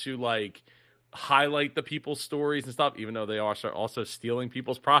able to like highlight the people's stories and stuff, even though they are also stealing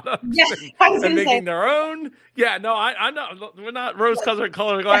people's products and making their own. Yeah, no, I know we're not rose-colored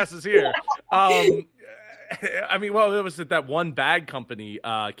glasses here. Well, it was that one bag company,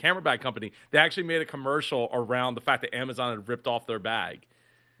 camera bag company, they actually made a commercial around the fact that Amazon had ripped off their bag.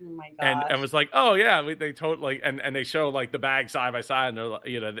 Oh my gosh. And was like, oh yeah, they totally, and they show like the bag side by side, and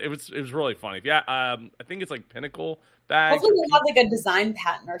they're it was really funny. Yeah, I think it's like Pinnacle bags. Hopefully they have like a design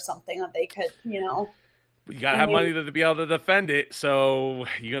patent or something that they could, But you gotta have money to be able to defend it. So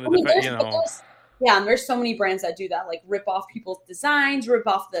you're gonna defend, Yeah, and there's so many brands that do that, like rip off people's designs, rip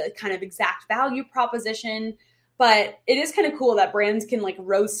off the kind of exact value proposition. But it is kind of cool that brands can like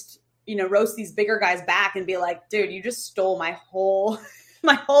roast these bigger guys back and be like, dude, you just stole my whole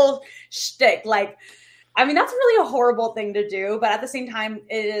shtick. Like, I mean, that's really a horrible thing to do, but at the same time,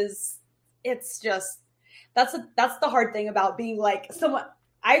 it's just, that's the hard thing about being like someone,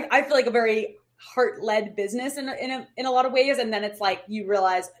 I feel like a very heart-led business in a lot of ways. And then it's like, you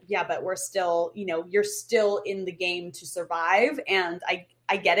realize, yeah, but we're still, you're still in the game to survive. And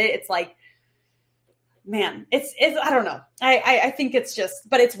I get it. It's like, man, it's I don't know. I think it's just,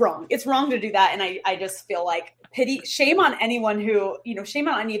 but it's wrong. It's wrong to do that. And I just feel like shame on anyone who, shame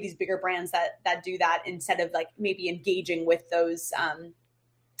on any of these bigger brands that do that instead of like maybe engaging with those,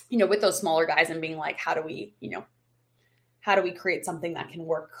 with those smaller guys and being like, how do we create something that can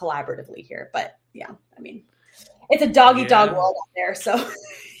work collaboratively here? But yeah, I mean, it's a dog eat dog world out there. So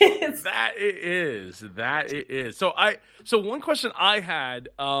that it is. So one question I had,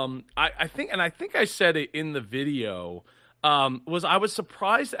 I think I said it in the video, was I was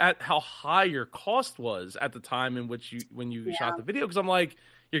surprised at how high your cost was at the time in which when you shot the video. Cause I'm like,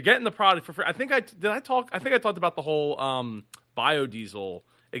 you're getting the product for free. I think I talked about the whole, biodiesel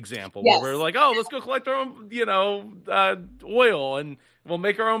example where we're like, oh, let's go collect our own, oil and we'll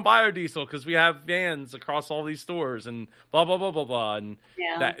make our own biodiesel because we have vans across all these stores and blah, blah, blah, blah, blah. And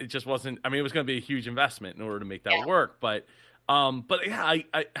that it just wasn't, I mean, it was going to be a huge investment in order to make that work. But yeah,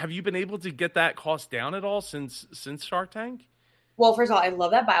 I have you been able to get that cost down at all since Shark Tank? Well, first of all, I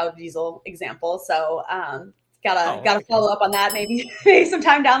love that biodiesel example. So, gotta follow up on that maybe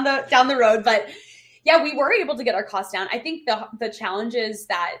sometime down the road. But yeah, we were able to get our costs down. I think the challenge is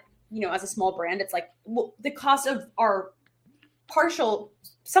that, as a small brand, it's like the cost of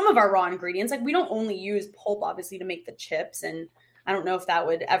some of our raw ingredients, like we don't only use pulp obviously to make the chips. And I don't know if that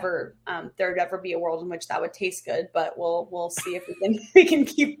would ever, there'd ever be a world in which that would taste good, but we'll see if we can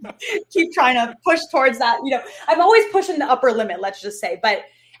keep trying to push towards that. I'm always pushing the upper limit, let's just say. But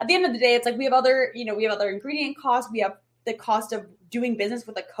at the end of the day, it's like we have other ingredient costs. We have the cost of doing business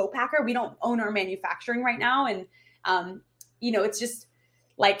with a co-packer. We don't own our manufacturing right now. And, it's just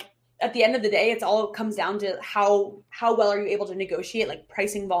like, at the end of the day, it's all comes down to how well are you able to negotiate like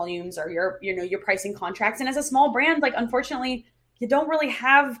pricing volumes or your pricing contracts. And as a small brand, like, unfortunately, you don't really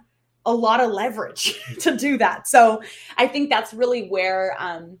have a lot of leverage to do that. So I think that's really where,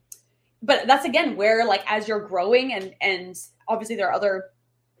 but that's again, where like, as you're growing and obviously there are other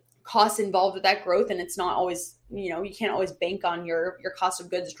costs involved with that growth. And it's not always, you can't always bank on your cost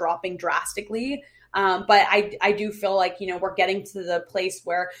of goods dropping drastically. But I do feel like, we're getting to the place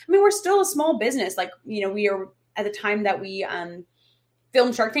where, I mean, we're still a small business. Like, we are at the time that we,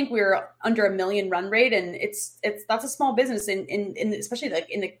 filmed Shark Tank, we were under 1 million run rate, and that's a small business in especially like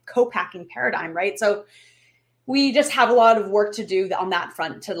in the co-packing paradigm. Right. So we just have a lot of work to do on that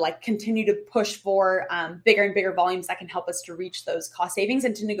front to like continue to push for, bigger and bigger volumes that can help us to reach those cost savings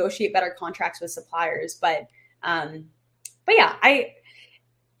and to negotiate better contracts with suppliers. But yeah,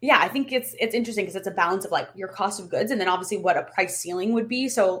 I think it's interesting because it's a balance of like your cost of goods and then obviously what a price ceiling would be.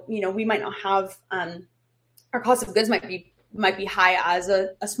 So, we might not have, our cost of goods might be high as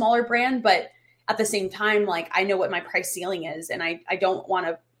a smaller brand, but at the same time, like I know what my price ceiling is and I don't want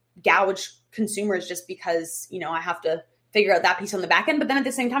to gouge consumers just because, I have to figure out that piece on the back end. But then at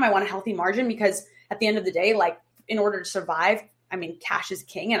the same time, I want a healthy margin because at the end of the day, like in order to survive, I mean, cash is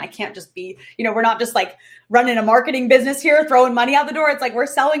king and I can't just be, we're not just like running a marketing business here, throwing money out the door. It's like, we're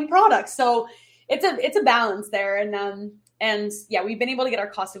selling products. So it's a balance there. And yeah, we've been able to get our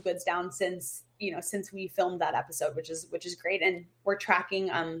cost of goods down since we filmed that episode, which is great. And we're tracking,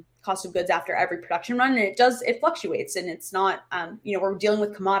 cost of goods after every production run. And it fluctuates and it's not, we're dealing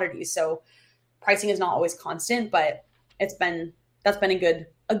with commodities. So pricing is not always constant, but that's been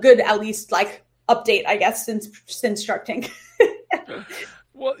a good, at least like update, I guess, since Shark Tank.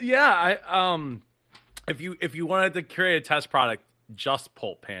 Well, yeah, if you wanted to create a test product, just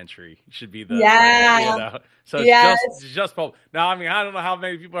Pulp Pantry should be the So it's just Pulp. Now, I mean, I don't know how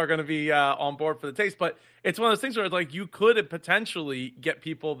many people are going to be on board for the taste, but it's one of those things where like you could potentially get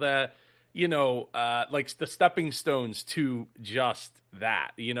people that like the stepping stones to just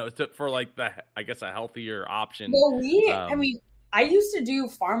that, for like I guess a healthier option. Well, I used to do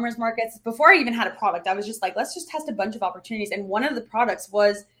farmers markets before I even had a product. I was just like, let's just test a bunch of opportunities. And one of the products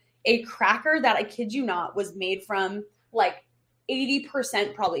was a cracker that, I kid you not, was made from like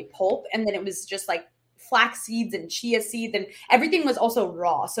 80% probably pulp. And then it was just like flax seeds and chia seeds and everything was also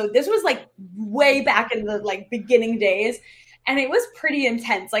raw. So this was like way back in the like beginning days. And it was pretty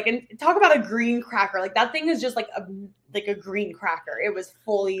intense. Like, and talk about a green cracker. Like that thing is just like a green cracker. It was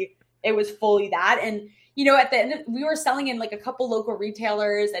fully that. And at the end, we were selling in like a couple local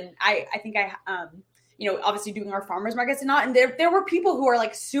retailers, and I think obviously doing our farmers markets and not. And there were people who are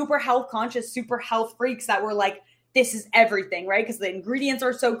like super health conscious, super health freaks that were like, this is everything, right? Because the ingredients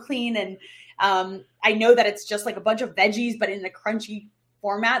are so clean. And I know that it's just like a bunch of veggies, but in a crunchy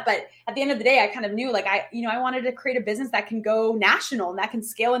format. But at the end of the day, I kind of knew like I wanted to create a business that can go national and that can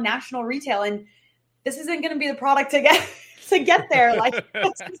scale in national retail. And this isn't going to be the product to get there. Like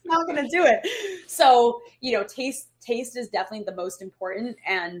it's just not going to do it. So, taste is definitely the most important.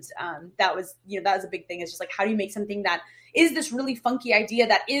 And that was a big thing. It's just like, how do you make something that is this really funky idea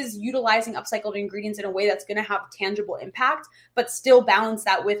that is utilizing upcycled ingredients in a way that's going to have tangible impact, but still balance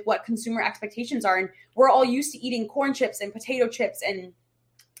that with what consumer expectations are. And we're all used to eating corn chips and potato chips and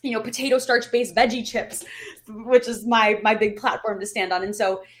potato starch based veggie chips, which is my big platform to stand on. And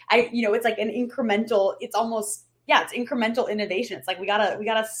so it's like an incremental, it's incremental innovation. It's like, we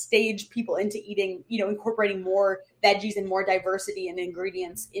gotta stage people into eating, incorporating more veggies and more diversity and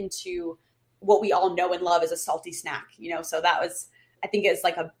ingredients into what we all know and love as a salty snack, so that was, I think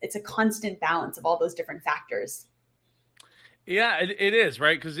it's a constant balance of all those different factors. Yeah, it is,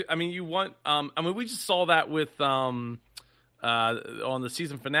 right. Cause you want, we just saw that with, on the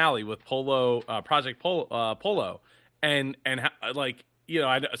season finale with Project Polo, and like,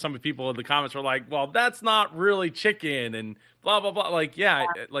 I know some people in the comments were like, well, that's not really chicken and blah, blah, blah. Like,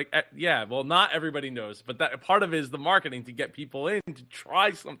 well, not everybody knows, but that part of it is the marketing to get people in to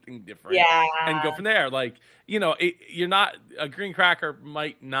try something different and go from there. Like, you're not, a green cracker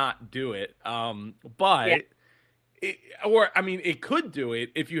might not do it. But it could do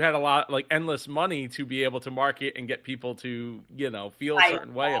it if you had a lot, like endless money to be able to market and get people to, feel a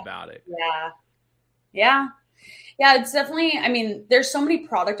certain way about it. Yeah, it's definitely, there's so many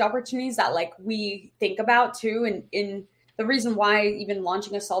product opportunities that like we think about too. And in the reason why even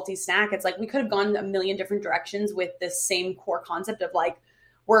launching a salty snack, it's like we could have gone a million different directions with this same core concept of like,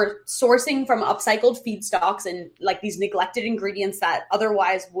 we're sourcing from upcycled feedstocks and like these neglected ingredients that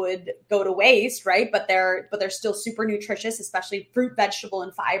otherwise would go to waste, right? But they're still super nutritious, especially fruit, vegetable,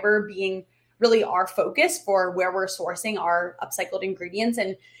 and fiber being really our focus for where we're sourcing our upcycled ingredients.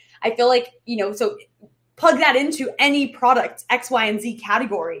 And I feel like, so plug that into any product, X, Y, and Z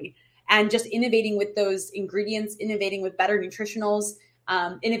category, and just innovating with those ingredients, innovating with better nutritionals,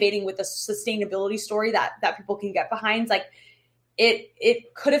 innovating with a sustainability story that people can get behind. Like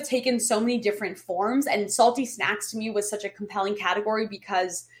it could have taken so many different forms, and salty snacks to me was such a compelling category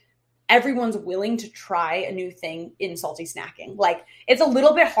because everyone's willing to try a new thing in salty snacking. Like it's a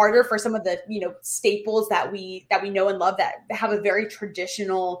little bit harder for some of the, staples that we know and love that have a very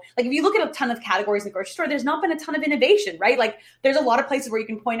traditional, like if you look at a ton of categories in the grocery store, there's not been a ton of innovation, right? Like there's a lot of places where you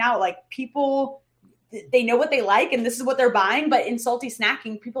can point out like people, they know what they like and this is what they're buying. But in salty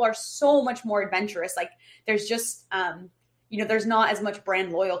snacking, people are so much more adventurous. Like there's just, there's not as much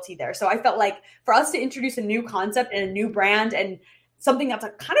brand loyalty there. So I felt like for us to introduce a new concept and a new brand and something that's a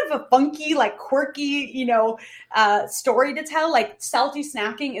kind of a funky, like quirky, story to tell, like salty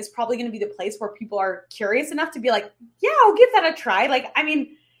snacking is probably going to be the place where people are curious enough to be like, yeah, I'll give that a try. Like,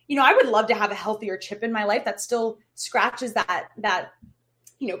 I would love to have a healthier chip in my life that still scratches that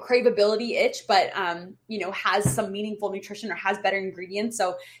craveability itch, but, has some meaningful nutrition or has better ingredients.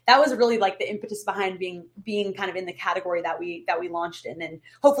 So that was really like the impetus behind being kind of in the category that we launched in. And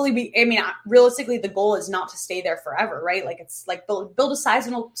hopefully realistically, the goal is not to stay there forever, right? Like it's like build a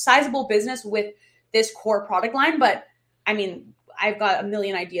sizable business with this core product line. But I've got a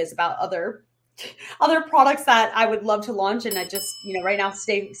million ideas about other products that I would love to launch. And I just, right now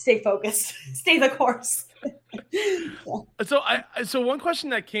stay focused, stay the course. So one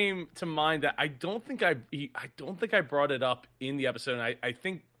question that came to mind that I don't think I brought it up in the episode. And I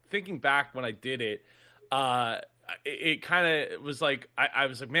think thinking back when I did it, it kind of was like, I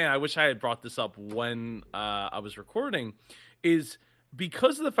was like, man, I wish I had brought this up when I was recording, is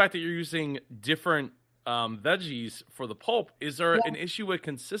because of the fact that you're using different veggies for the pulp. Is there an issue with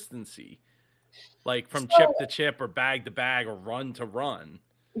consistency, like from chip to chip or bag to bag or run to run?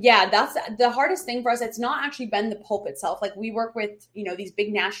 Yeah, that's the hardest thing for us. It's not actually been the pulp itself. Like we work with, these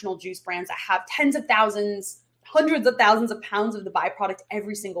big national juice brands that have tens of thousands, hundreds of thousands of pounds of the byproduct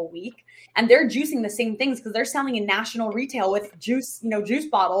every single week. And they're juicing the same things because they're selling in national retail with juice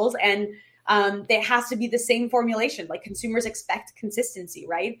bottles. And it has to be the same formulation. Like consumers expect consistency,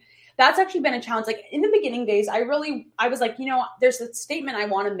 right? That's actually been a challenge. Like in the beginning days, I was like, there's a statement I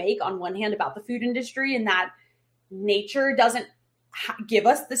want to make on one hand about the food industry and that nature doesn't give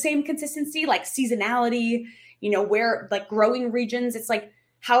us the same consistency, like seasonality, where like growing regions. It's like,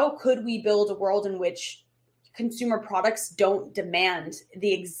 how could we build a world in which consumer products don't demand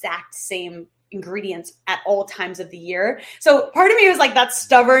the exact same ingredients at all times of the year. So part of me was like that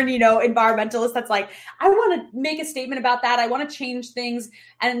stubborn, environmentalist that's like, I want to make a statement about that. I want to change things.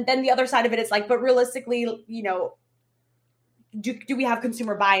 And then the other side of it is like, but realistically, do we have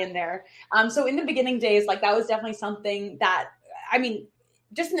consumer buy-in there? So in the beginning days, like that was definitely something that, I mean,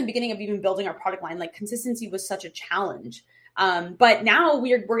 just in the beginning of even building our product line, like consistency was such a challenge. But now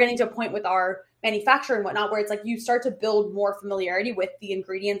we're getting to a point with our manufacturer and whatnot, where it's like you start to build more familiarity with the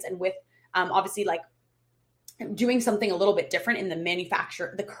ingredients and with obviously like doing something a little bit different in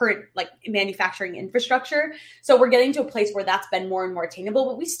the current like manufacturing infrastructure. So we're getting to a place where that's been more and more attainable,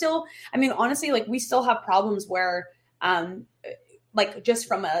 but we still, I mean, honestly, like we still have problems where like just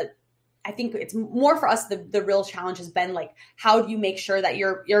from I think it's more for us, the real challenge has been like, how do you make sure that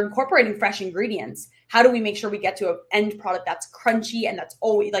you're incorporating fresh ingredients? How do we make sure we get to an end product that's crunchy and that's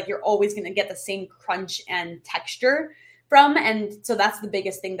always like, you're always going to get the same crunch and texture from? And so that's the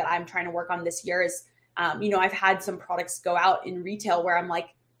biggest thing that I'm trying to work on this year is, I've had some products go out in retail where I'm like,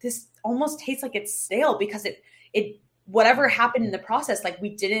 this almost tastes like it's stale because it whatever happened in the process, like we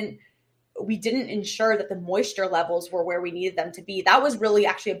didn't ensure that the moisture levels were where we needed them to be. That was really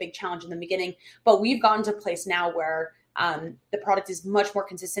actually a big challenge in the beginning, but we've gotten to a place now where the product is much more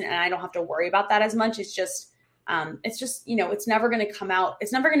consistent and I don't have to worry about that as much. It's just, it's never going to come out.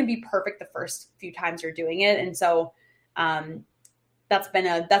 It's never going to be perfect the first few times you're doing it. And so that's been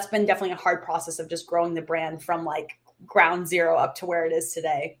definitely a hard process of just growing the brand from like ground zero up to where it is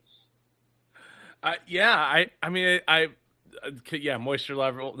today. Moisture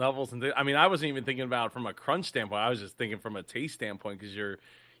levels and I mean, I wasn't even thinking about it from a crunch standpoint. I was just thinking from a taste standpoint because you're,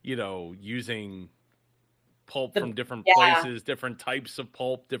 using pulp from different places, different types of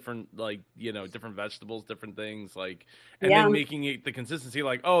pulp, different different vegetables, different things like, and then making it the consistency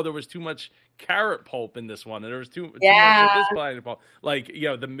like, oh, there was too much carrot pulp in this one, and there was too much of this kind of pulp. Like,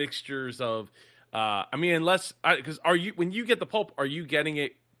 the mixtures of, because when you get the pulp, are you getting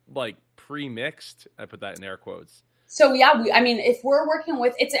it like pre-mixed? I put that in air quotes. So if we're working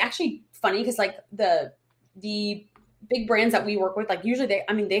with, it's actually funny because like the big brands that we work with, like usually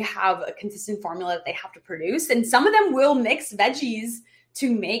they have a consistent formula that they have to produce, and some of them will mix veggies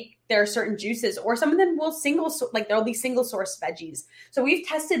to make their certain juices, or some of them will there'll be single source veggies. So we've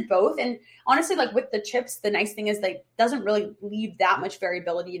tested both, and honestly, like with the chips, the nice thing is they doesn't really leave that much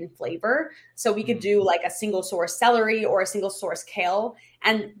variability in flavor. So we could do like a single source celery or a single source kale,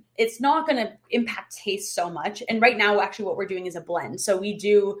 and it's not going to impact taste so much. And right now, actually, what we're doing is a blend. So we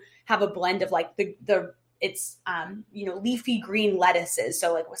do have a blend of like it's leafy green lettuces.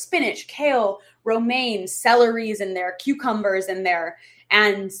 So like with spinach, kale, romaine, celeries in there, cucumbers in there.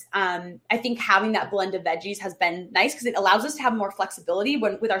 And I think having that blend of veggies has been nice because it allows us to have more flexibility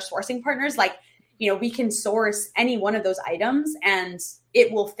with our sourcing partners. Like, we can source any one of those items and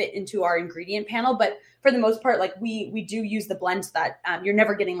it will fit into our ingredient panel. But for the most part, like we do use the blend so that you're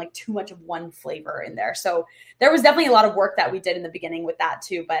never getting like too much of one flavor in there. So there was definitely a lot of work that we did in the beginning with that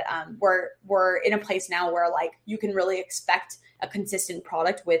too. But we're in a place now where like you can really expect a consistent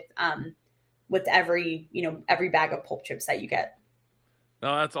product with every bag of pulp chips that you get.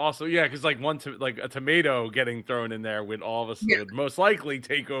 No, that's awesome. Yeah, because like a tomato getting thrown in there would all of a sudden most likely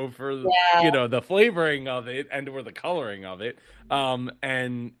take over, the flavoring of it and or the coloring of it, and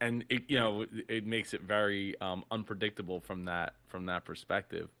it it makes it very unpredictable from that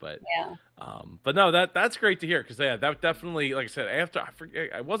perspective. But but no, that's great to hear because that definitely, like I said,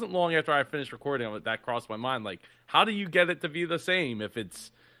 it wasn't long after I finished recording that crossed my mind. Like, how do you get it to be the same if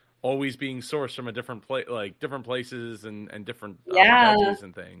it's always being sourced from a different different places and different veggies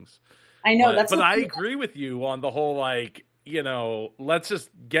and things? I know, but I agree with you on the whole, like, let's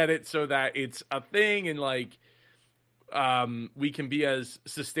just get it so that it's a thing and like we can be as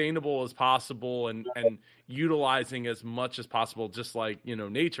sustainable as possible and utilizing as much as possible, just like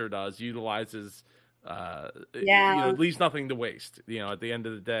nature does, utilizes leaves nothing to waste. At the end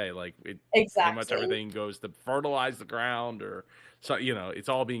of the day, like pretty much everything goes to fertilize the ground, or so it's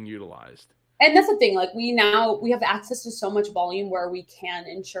all being utilized. And that's the thing, like we have access to so much volume where we can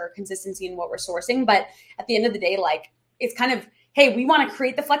ensure consistency in what we're sourcing. But at the end of the day, like it's kind of, hey, we want to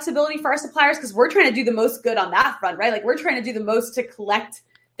create the flexibility for our suppliers because we're trying to do the most good on that front, right? Like we're trying to do the most to collect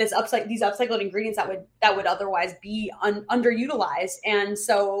these upcycled ingredients that would otherwise be underutilized. And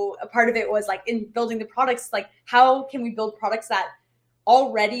so a part of it was like in building the products, like how can we build products that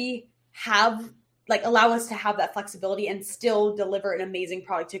already have allow us to have that flexibility and still deliver an amazing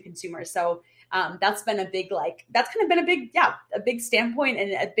product to consumers. So that's been a big standpoint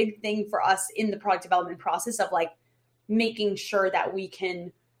and a big thing for us in the product development process of like making sure that we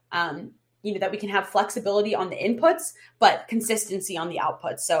can that we can have flexibility on the inputs, but consistency on the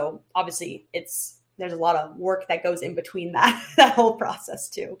outputs. So obviously there's a lot of work that goes in between that whole process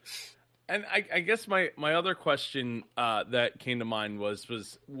too. And I guess my other question that came to mind was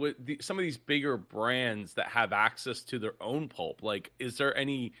with some of these bigger brands that have access to their own pulp, like,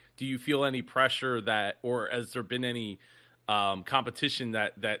 do you feel any pressure that, or has there been any competition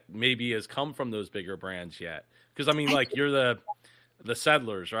that maybe has come from those bigger brands yet? Because I mean, like, you're the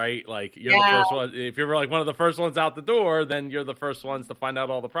settlers, right? Like, you're the first one. If you're like one of the first ones out the door, then you're the first ones to find out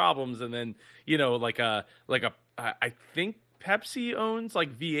all the problems. And then, I think Pepsi owns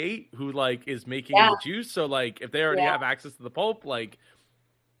like V8, who like is making the juice. So like, if they already have access to the pulp, like,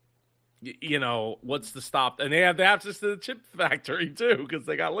 what's to stop? And they have the access to the chip factory too, because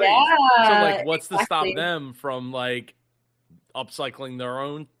they got Lay's. So like, what's to stop them from like upcycling their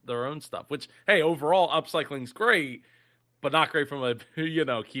own stuff? Which, hey, overall upcycling's great, but not great from a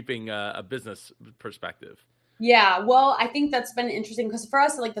keeping a business perspective. Yeah, well, I think that's been interesting because for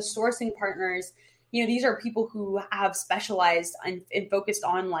us, like the sourcing partners, these are people who have specialized and focused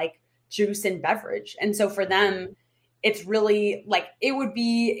on like juice and beverage. And so for them, it's really like, it would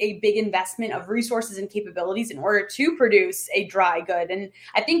be a big investment of resources and capabilities in order to produce a dry good. And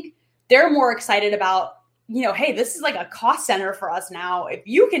I think they're more excited about, hey, this is like a cost center for us now. If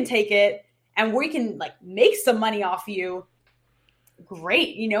you can take it and we can like make some money off you,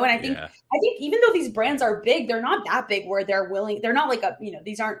 great. And I think even though these brands are big, they're not that big where they're not like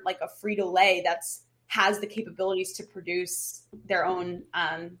these aren't like a Frito-Lay has the capabilities to produce their own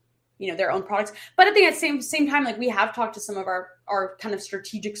their own products. But I think at the same time, like, we have talked to some of our kind of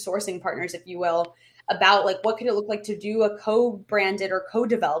strategic sourcing partners, if you will, about like what could it look like to do a co-branded or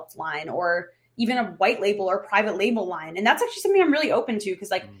co-developed line, or even a white label or private label line. And that's actually something I'm really open to,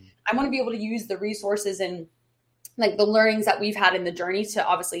 because like I want to be able to use the resources and like the learnings that we've had in the journey to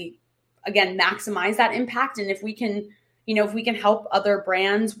obviously, again, maximize that impact. And if we can help other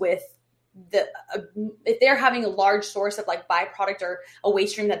brands with if they're having a large source of like byproduct or a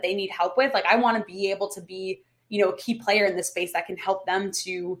waste stream that they need help with, like I want to be able to be, a key player in this space that can help them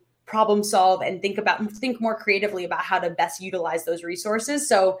to problem solve and think more creatively about how to best utilize those resources.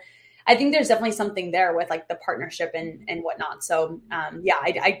 So I think there's definitely something there with like the partnership and whatnot. So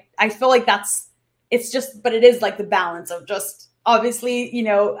I feel like but it is like the balance of just obviously,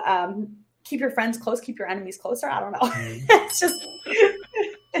 keep your friends close, keep your enemies closer. I don't know. It's just,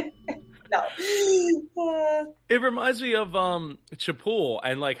 no. It reminds me of Chapul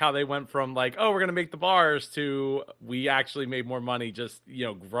and like how they went from like, oh, we're going to make the bars to we actually made more money just,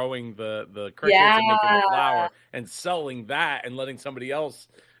 growing the crickets and making the flour and selling that and letting somebody else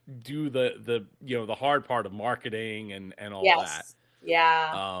do the hard part of marketing and all that.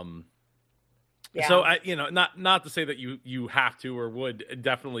 Yeah. So I, not to say that you have to or would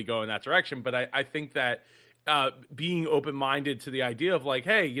definitely go in that direction, but I think that being open-minded to the idea of like,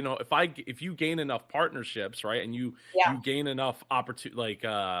 hey, if you gain enough partnerships, right, and you gain enough opportunity, like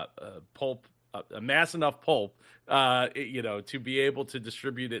pulp, amass enough pulp, to be able to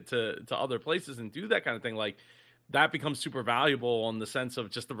distribute it to other places and do that kind of thing, like that becomes super valuable in the sense of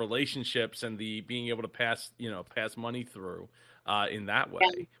just the relationships and the being able to pass money through in that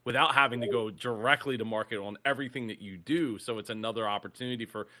way without having to go directly to market on everything that you do. So it's another opportunity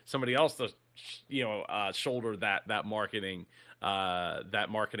for somebody else to, shoulder that marketing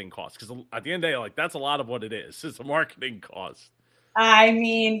cost. Because at the end of the day, like that's a lot of what it is. It's a marketing cost. I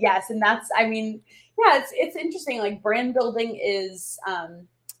mean, yes. And it's interesting. Like brand building is,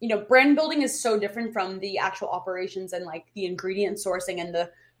 brand building is so different from the actual operations and like the ingredient sourcing and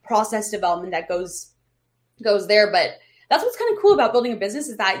the process development that goes there. But that's what's kind of cool about building a business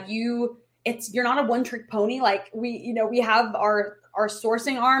is that you're not a one trick pony. Like we have our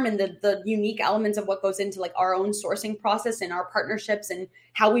sourcing arm and the unique elements of what goes into like our own sourcing process and our partnerships and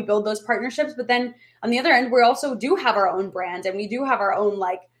how we build those partnerships. But then on the other end, we also do have our own brand and we do have our own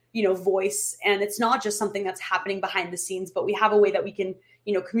like, voice. And it's not just something that's happening behind the scenes, but we have a way that we can,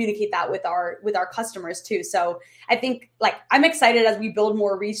 communicate that with our customers too. So I think like I'm excited as we build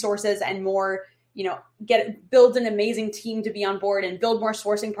more resources and more, build an amazing team to be on board and build more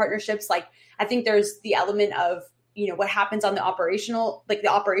sourcing partnerships. Like I think there's the element of, what happens on the operational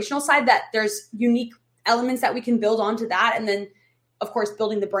side, that there's unique elements that we can build onto that. And then of course,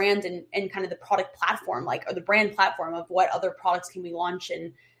 building the brand and kind of the product platform, like, or the brand platform of what other products can we launch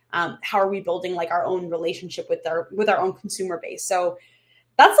and how are we building like our own relationship with our own consumer base. So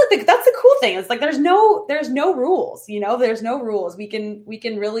that's like that's the cool thing. It's like, there's no rules, there's no rules. We can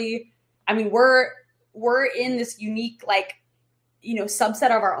really, I mean, we're in this unique, like,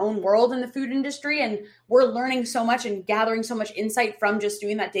 subset of our own world in the food industry. And we're learning so much and gathering so much insight from just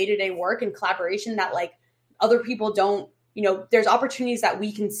doing that day-to-day work and collaboration that like other people don't, there's opportunities that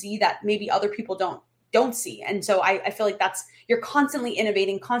we can see that maybe other people don't see. And so I feel like you're constantly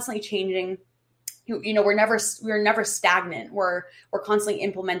innovating, constantly changing. We're never stagnant. We're constantly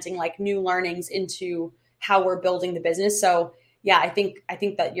implementing like new learnings into how we're building the business. So yeah, I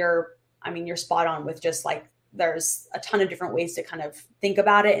think that you're spot on with just like, there's a ton of different ways to kind of think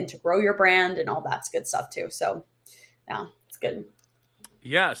about it and to grow your brand and all that's good stuff too. So yeah, it's good.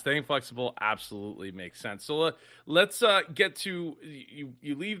 Yeah, staying flexible absolutely makes sense. So let's get to you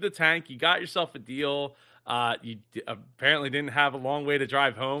leave the tank. You got yourself a deal. You apparently didn't have a long way to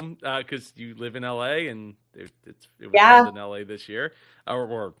drive home because you live in LA, and it was filmed in LA this year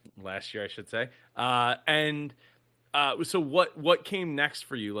or last year, I should say. So what came next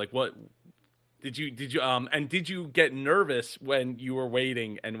for you? Like what did you did you get nervous when you were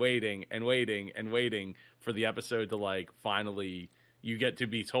waiting for the episode to like finally you get to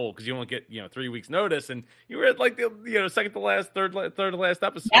be told, because you won't get 3 weeks notice, and you were at like the second to last, third to last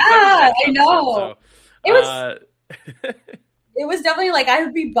episode. Yeah, I know. So, it was it was definitely like I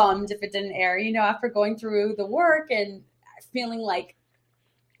would be bummed if it didn't air. After going through the work and feeling like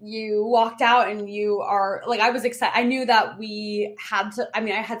you walked out and you are like, I was excited. I knew that we had to. I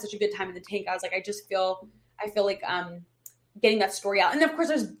mean, I had such a good time in the tank. I was like, I feel like getting that story out, and of course,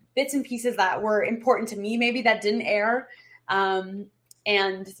 there's bits and pieces that were important to me, maybe that didn't air. And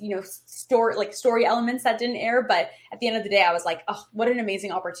story elements that didn't air, but at the end of the day, I was like, oh, what an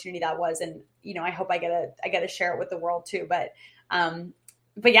amazing opportunity that was. And, I hope I get to share it with the world too. But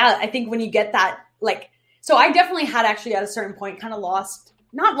yeah, I think when you get that, like, so I definitely had actually at a certain point kind of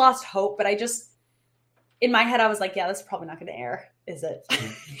not lost hope, but I just, in my head, I was like, yeah, this is probably not going to air, is it?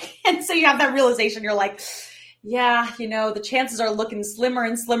 And so you have that realization, you're like, yeah, the chances are looking slimmer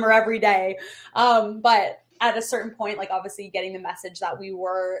and slimmer every day. But at a certain point, like obviously getting the message that we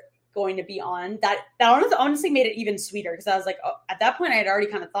were going to be on, that honestly made it even sweeter, because I was like, oh, at that point I had already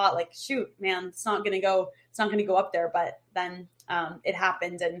kind of thought like, shoot, man, it's not going to go up there. But then it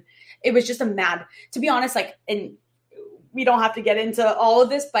happened, and it was just to be honest, like, and we don't have to get into all of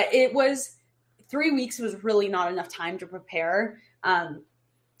this, but it was 3 weeks was really not enough time to prepare,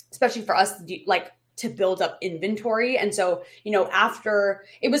 especially for us to build up inventory. And so, after,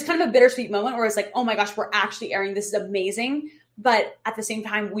 it was kind of a bittersweet moment where it's like, oh my gosh, we're actually airing. This is amazing. But at the same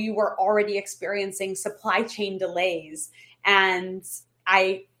time, we were already experiencing supply chain delays. And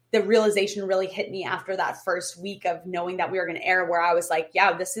the realization really hit me after that first week of knowing that we were going to air, where I was like,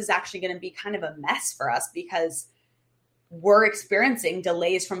 yeah, this is actually going to be kind of a mess for us, because we're experiencing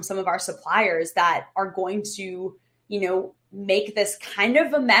delays from some of our suppliers that are going to, make this kind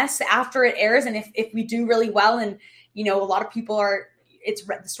of a mess after it airs. And if we do really well, and, a lot of people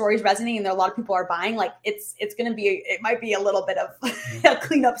the story's resonating and a lot of people are buying, like it's going to be, it might be a little bit of a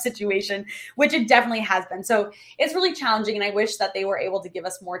cleanup situation, which it definitely has been. So it's really challenging. And I wish that they were able to give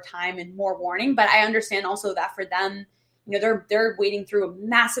us more time and more warning, but I understand also that for them, they're wading through a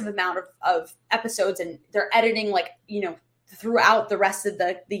massive amount of episodes, and they're editing throughout the rest of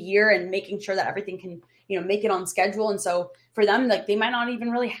the year and making sure that everything can, make it on schedule. And so for them, like, they might not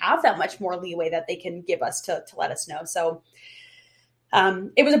even really have that much more leeway that they can give us to let us know. So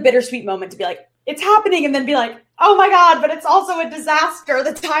it was a bittersweet moment to be like, it's happening, and then be like, oh my God, but it's also a disaster,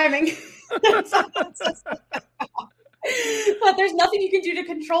 the timing. But there's nothing you can do to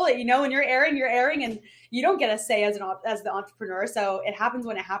control it. When you're airing, and you don't get a say as the entrepreneur. So it happens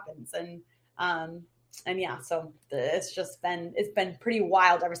when it happens. And yeah, so it's been pretty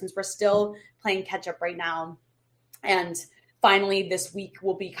wild ever since. We're still playing catch up right now. And finally this week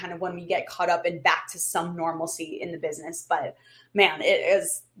will be kind of when we get caught up and back to some normalcy in the business. But man,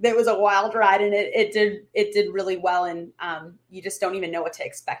 it was a wild ride, and it did really well. And you just don't even know what to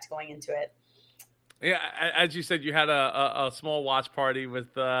expect going into it. Yeah, as you said, you had a small watch party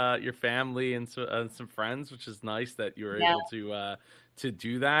with your family and some friends, which is nice that you were able to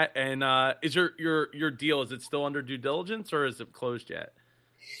do that. And is your deal, is it still under due diligence, or is it closed yet?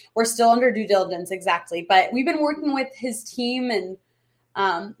 We're still under due diligence, exactly. But we've been working with his team, and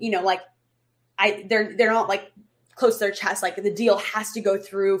they're not like close to their chest. Like, the deal has to go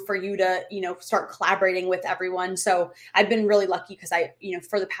through for you to, start collaborating with everyone. So I've been really lucky, because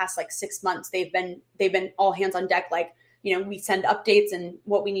for the past 6 months, they've been all hands on deck. Like, we send updates and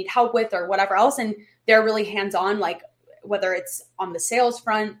what we need help with or whatever else. And they're really hands on, like, whether it's on the sales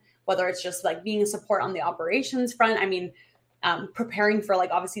front, whether it's just like being a support on the operations front. I mean, preparing for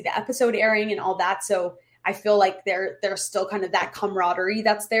obviously the episode airing and all that. So I feel like there's still kind of that camaraderie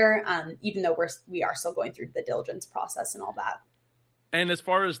that's there, even though we are still going through the diligence process and all that. And as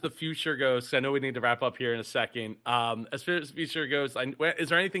far as the future goes, I know we need to wrap up here in a second. As far as the future goes, is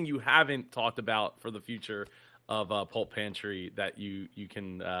there anything you haven't talked about for the future of Pulp Pantry that you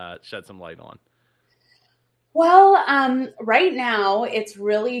can shed some light on? Well, right now it's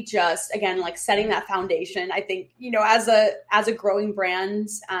really just, again, like setting that foundation. I think, as a growing brand,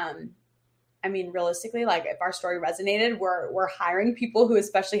 I mean, realistically, like if our story resonated, we're hiring people who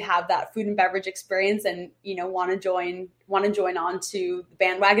especially have that food and beverage experience and, want to join on to the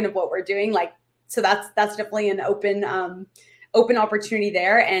bandwagon of what we're doing. Like, so that's definitely an open opportunity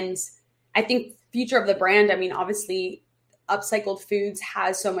there. And I think future of the brand, I mean, obviously upcycled foods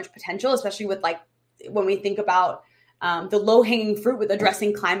has so much potential, especially with like, when we think about the low-hanging fruit with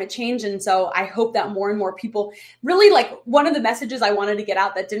addressing climate change. And so I hope that more and more people really, like, one of the messages I wanted to get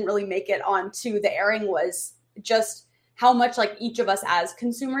out that didn't really make it onto the airing was just how much like each of us as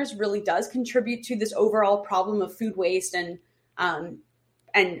consumers really does contribute to this overall problem of food waste. And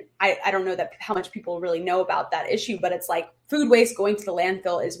I don't know that how much people really know about that issue, but it's like food waste going to the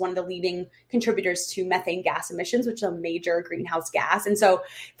landfill is one of the leading contributors to methane gas emissions, which is a major greenhouse gas. And so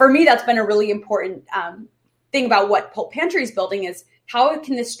for me, that's been a really important thing about what Pulp Pantry is building is how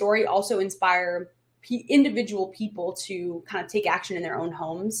can this story also inspire individual people to kind of take action in their own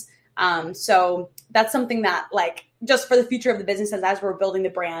homes. So that's something that, like, just for the future of the business, as we're building the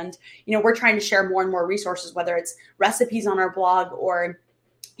brand, we're trying to share more and more resources, whether it's recipes on our blog or,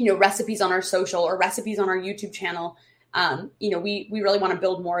 recipes on our social or recipes on our YouTube channel. We really want to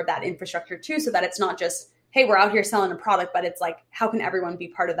build more of that infrastructure too, so that it's not just, hey, we're out here selling a product, but it's like, how can everyone be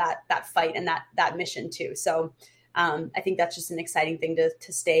part of that fight and that mission too? So I think that's just an exciting thing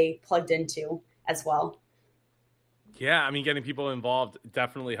to stay plugged into as well. Yeah, I mean, getting people involved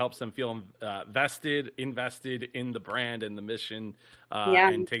definitely helps them feel invested in the brand and the mission,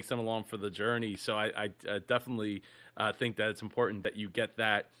 and takes them along for the journey. So I definitely think that it's important that you get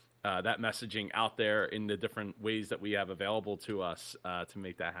that messaging out there in the different ways that we have available to us to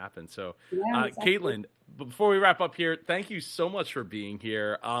make that happen. So, exactly. Caitlin, before we wrap up here, thank you so much for being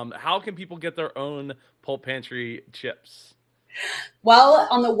here. How can people get their own Pulp Pantry chips? Well,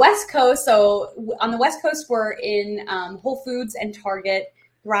 on the West Coast, we're in Whole Foods and Target.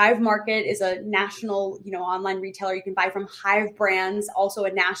 Thrive Market is a national, online retailer you can buy from. Hive Brands, also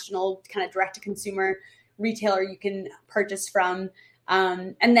a national kind of direct-to-consumer retailer you can purchase from.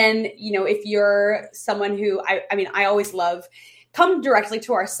 And then, if you're someone who, I always love, come directly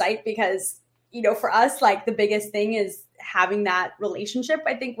to our site because, for us, like the biggest thing is having that relationship,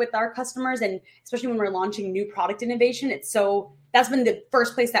 I think, with our customers. And especially when we're launching new product innovation, that's been the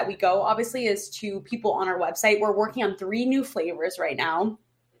first place that we go, obviously, is to people on our website. We're working on 3 new flavors right now.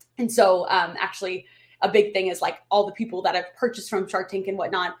 And so actually a big thing is like all the people that have purchased from Shark Tank and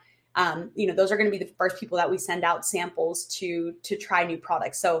whatnot, those are going to be the first people that we send out samples to try new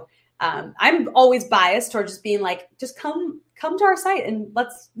products. So I'm always biased towards just being like, just come to our site and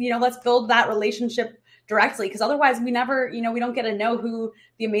let's build that relationship directly. Because otherwise we never, we don't get to know who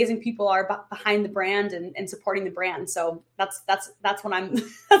the amazing people are behind the brand and supporting the brand. So that's when I'm,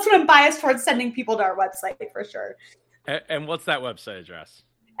 that's when I'm biased towards sending people to our website for sure. And what's that website address?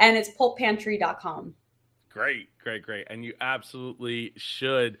 And it's pulppantry.com. Great. And you absolutely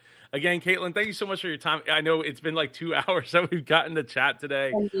should. Again, Caitlin, thank you so much for your time. I know it's been like 2 hours that we've gotten to chat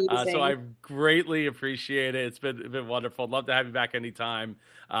today. So I greatly appreciate it. It's been wonderful. I'd love to have you back anytime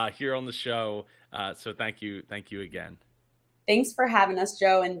here on the show. So thank you again. Thanks for having us,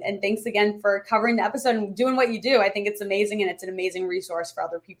 Joe. And thanks again for covering the episode and doing what you do. I think it's amazing, and it's an amazing resource for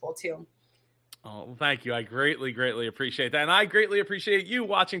other people too. Oh, well, thank you. I greatly appreciate that. And I greatly appreciate you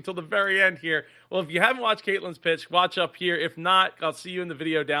watching till the very end here. Well, if you haven't watched Caitlin's pitch, watch up here. If not, I'll see you in the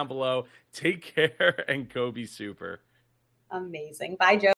video down below. Take care and go be super. Amazing. Bye, Joe.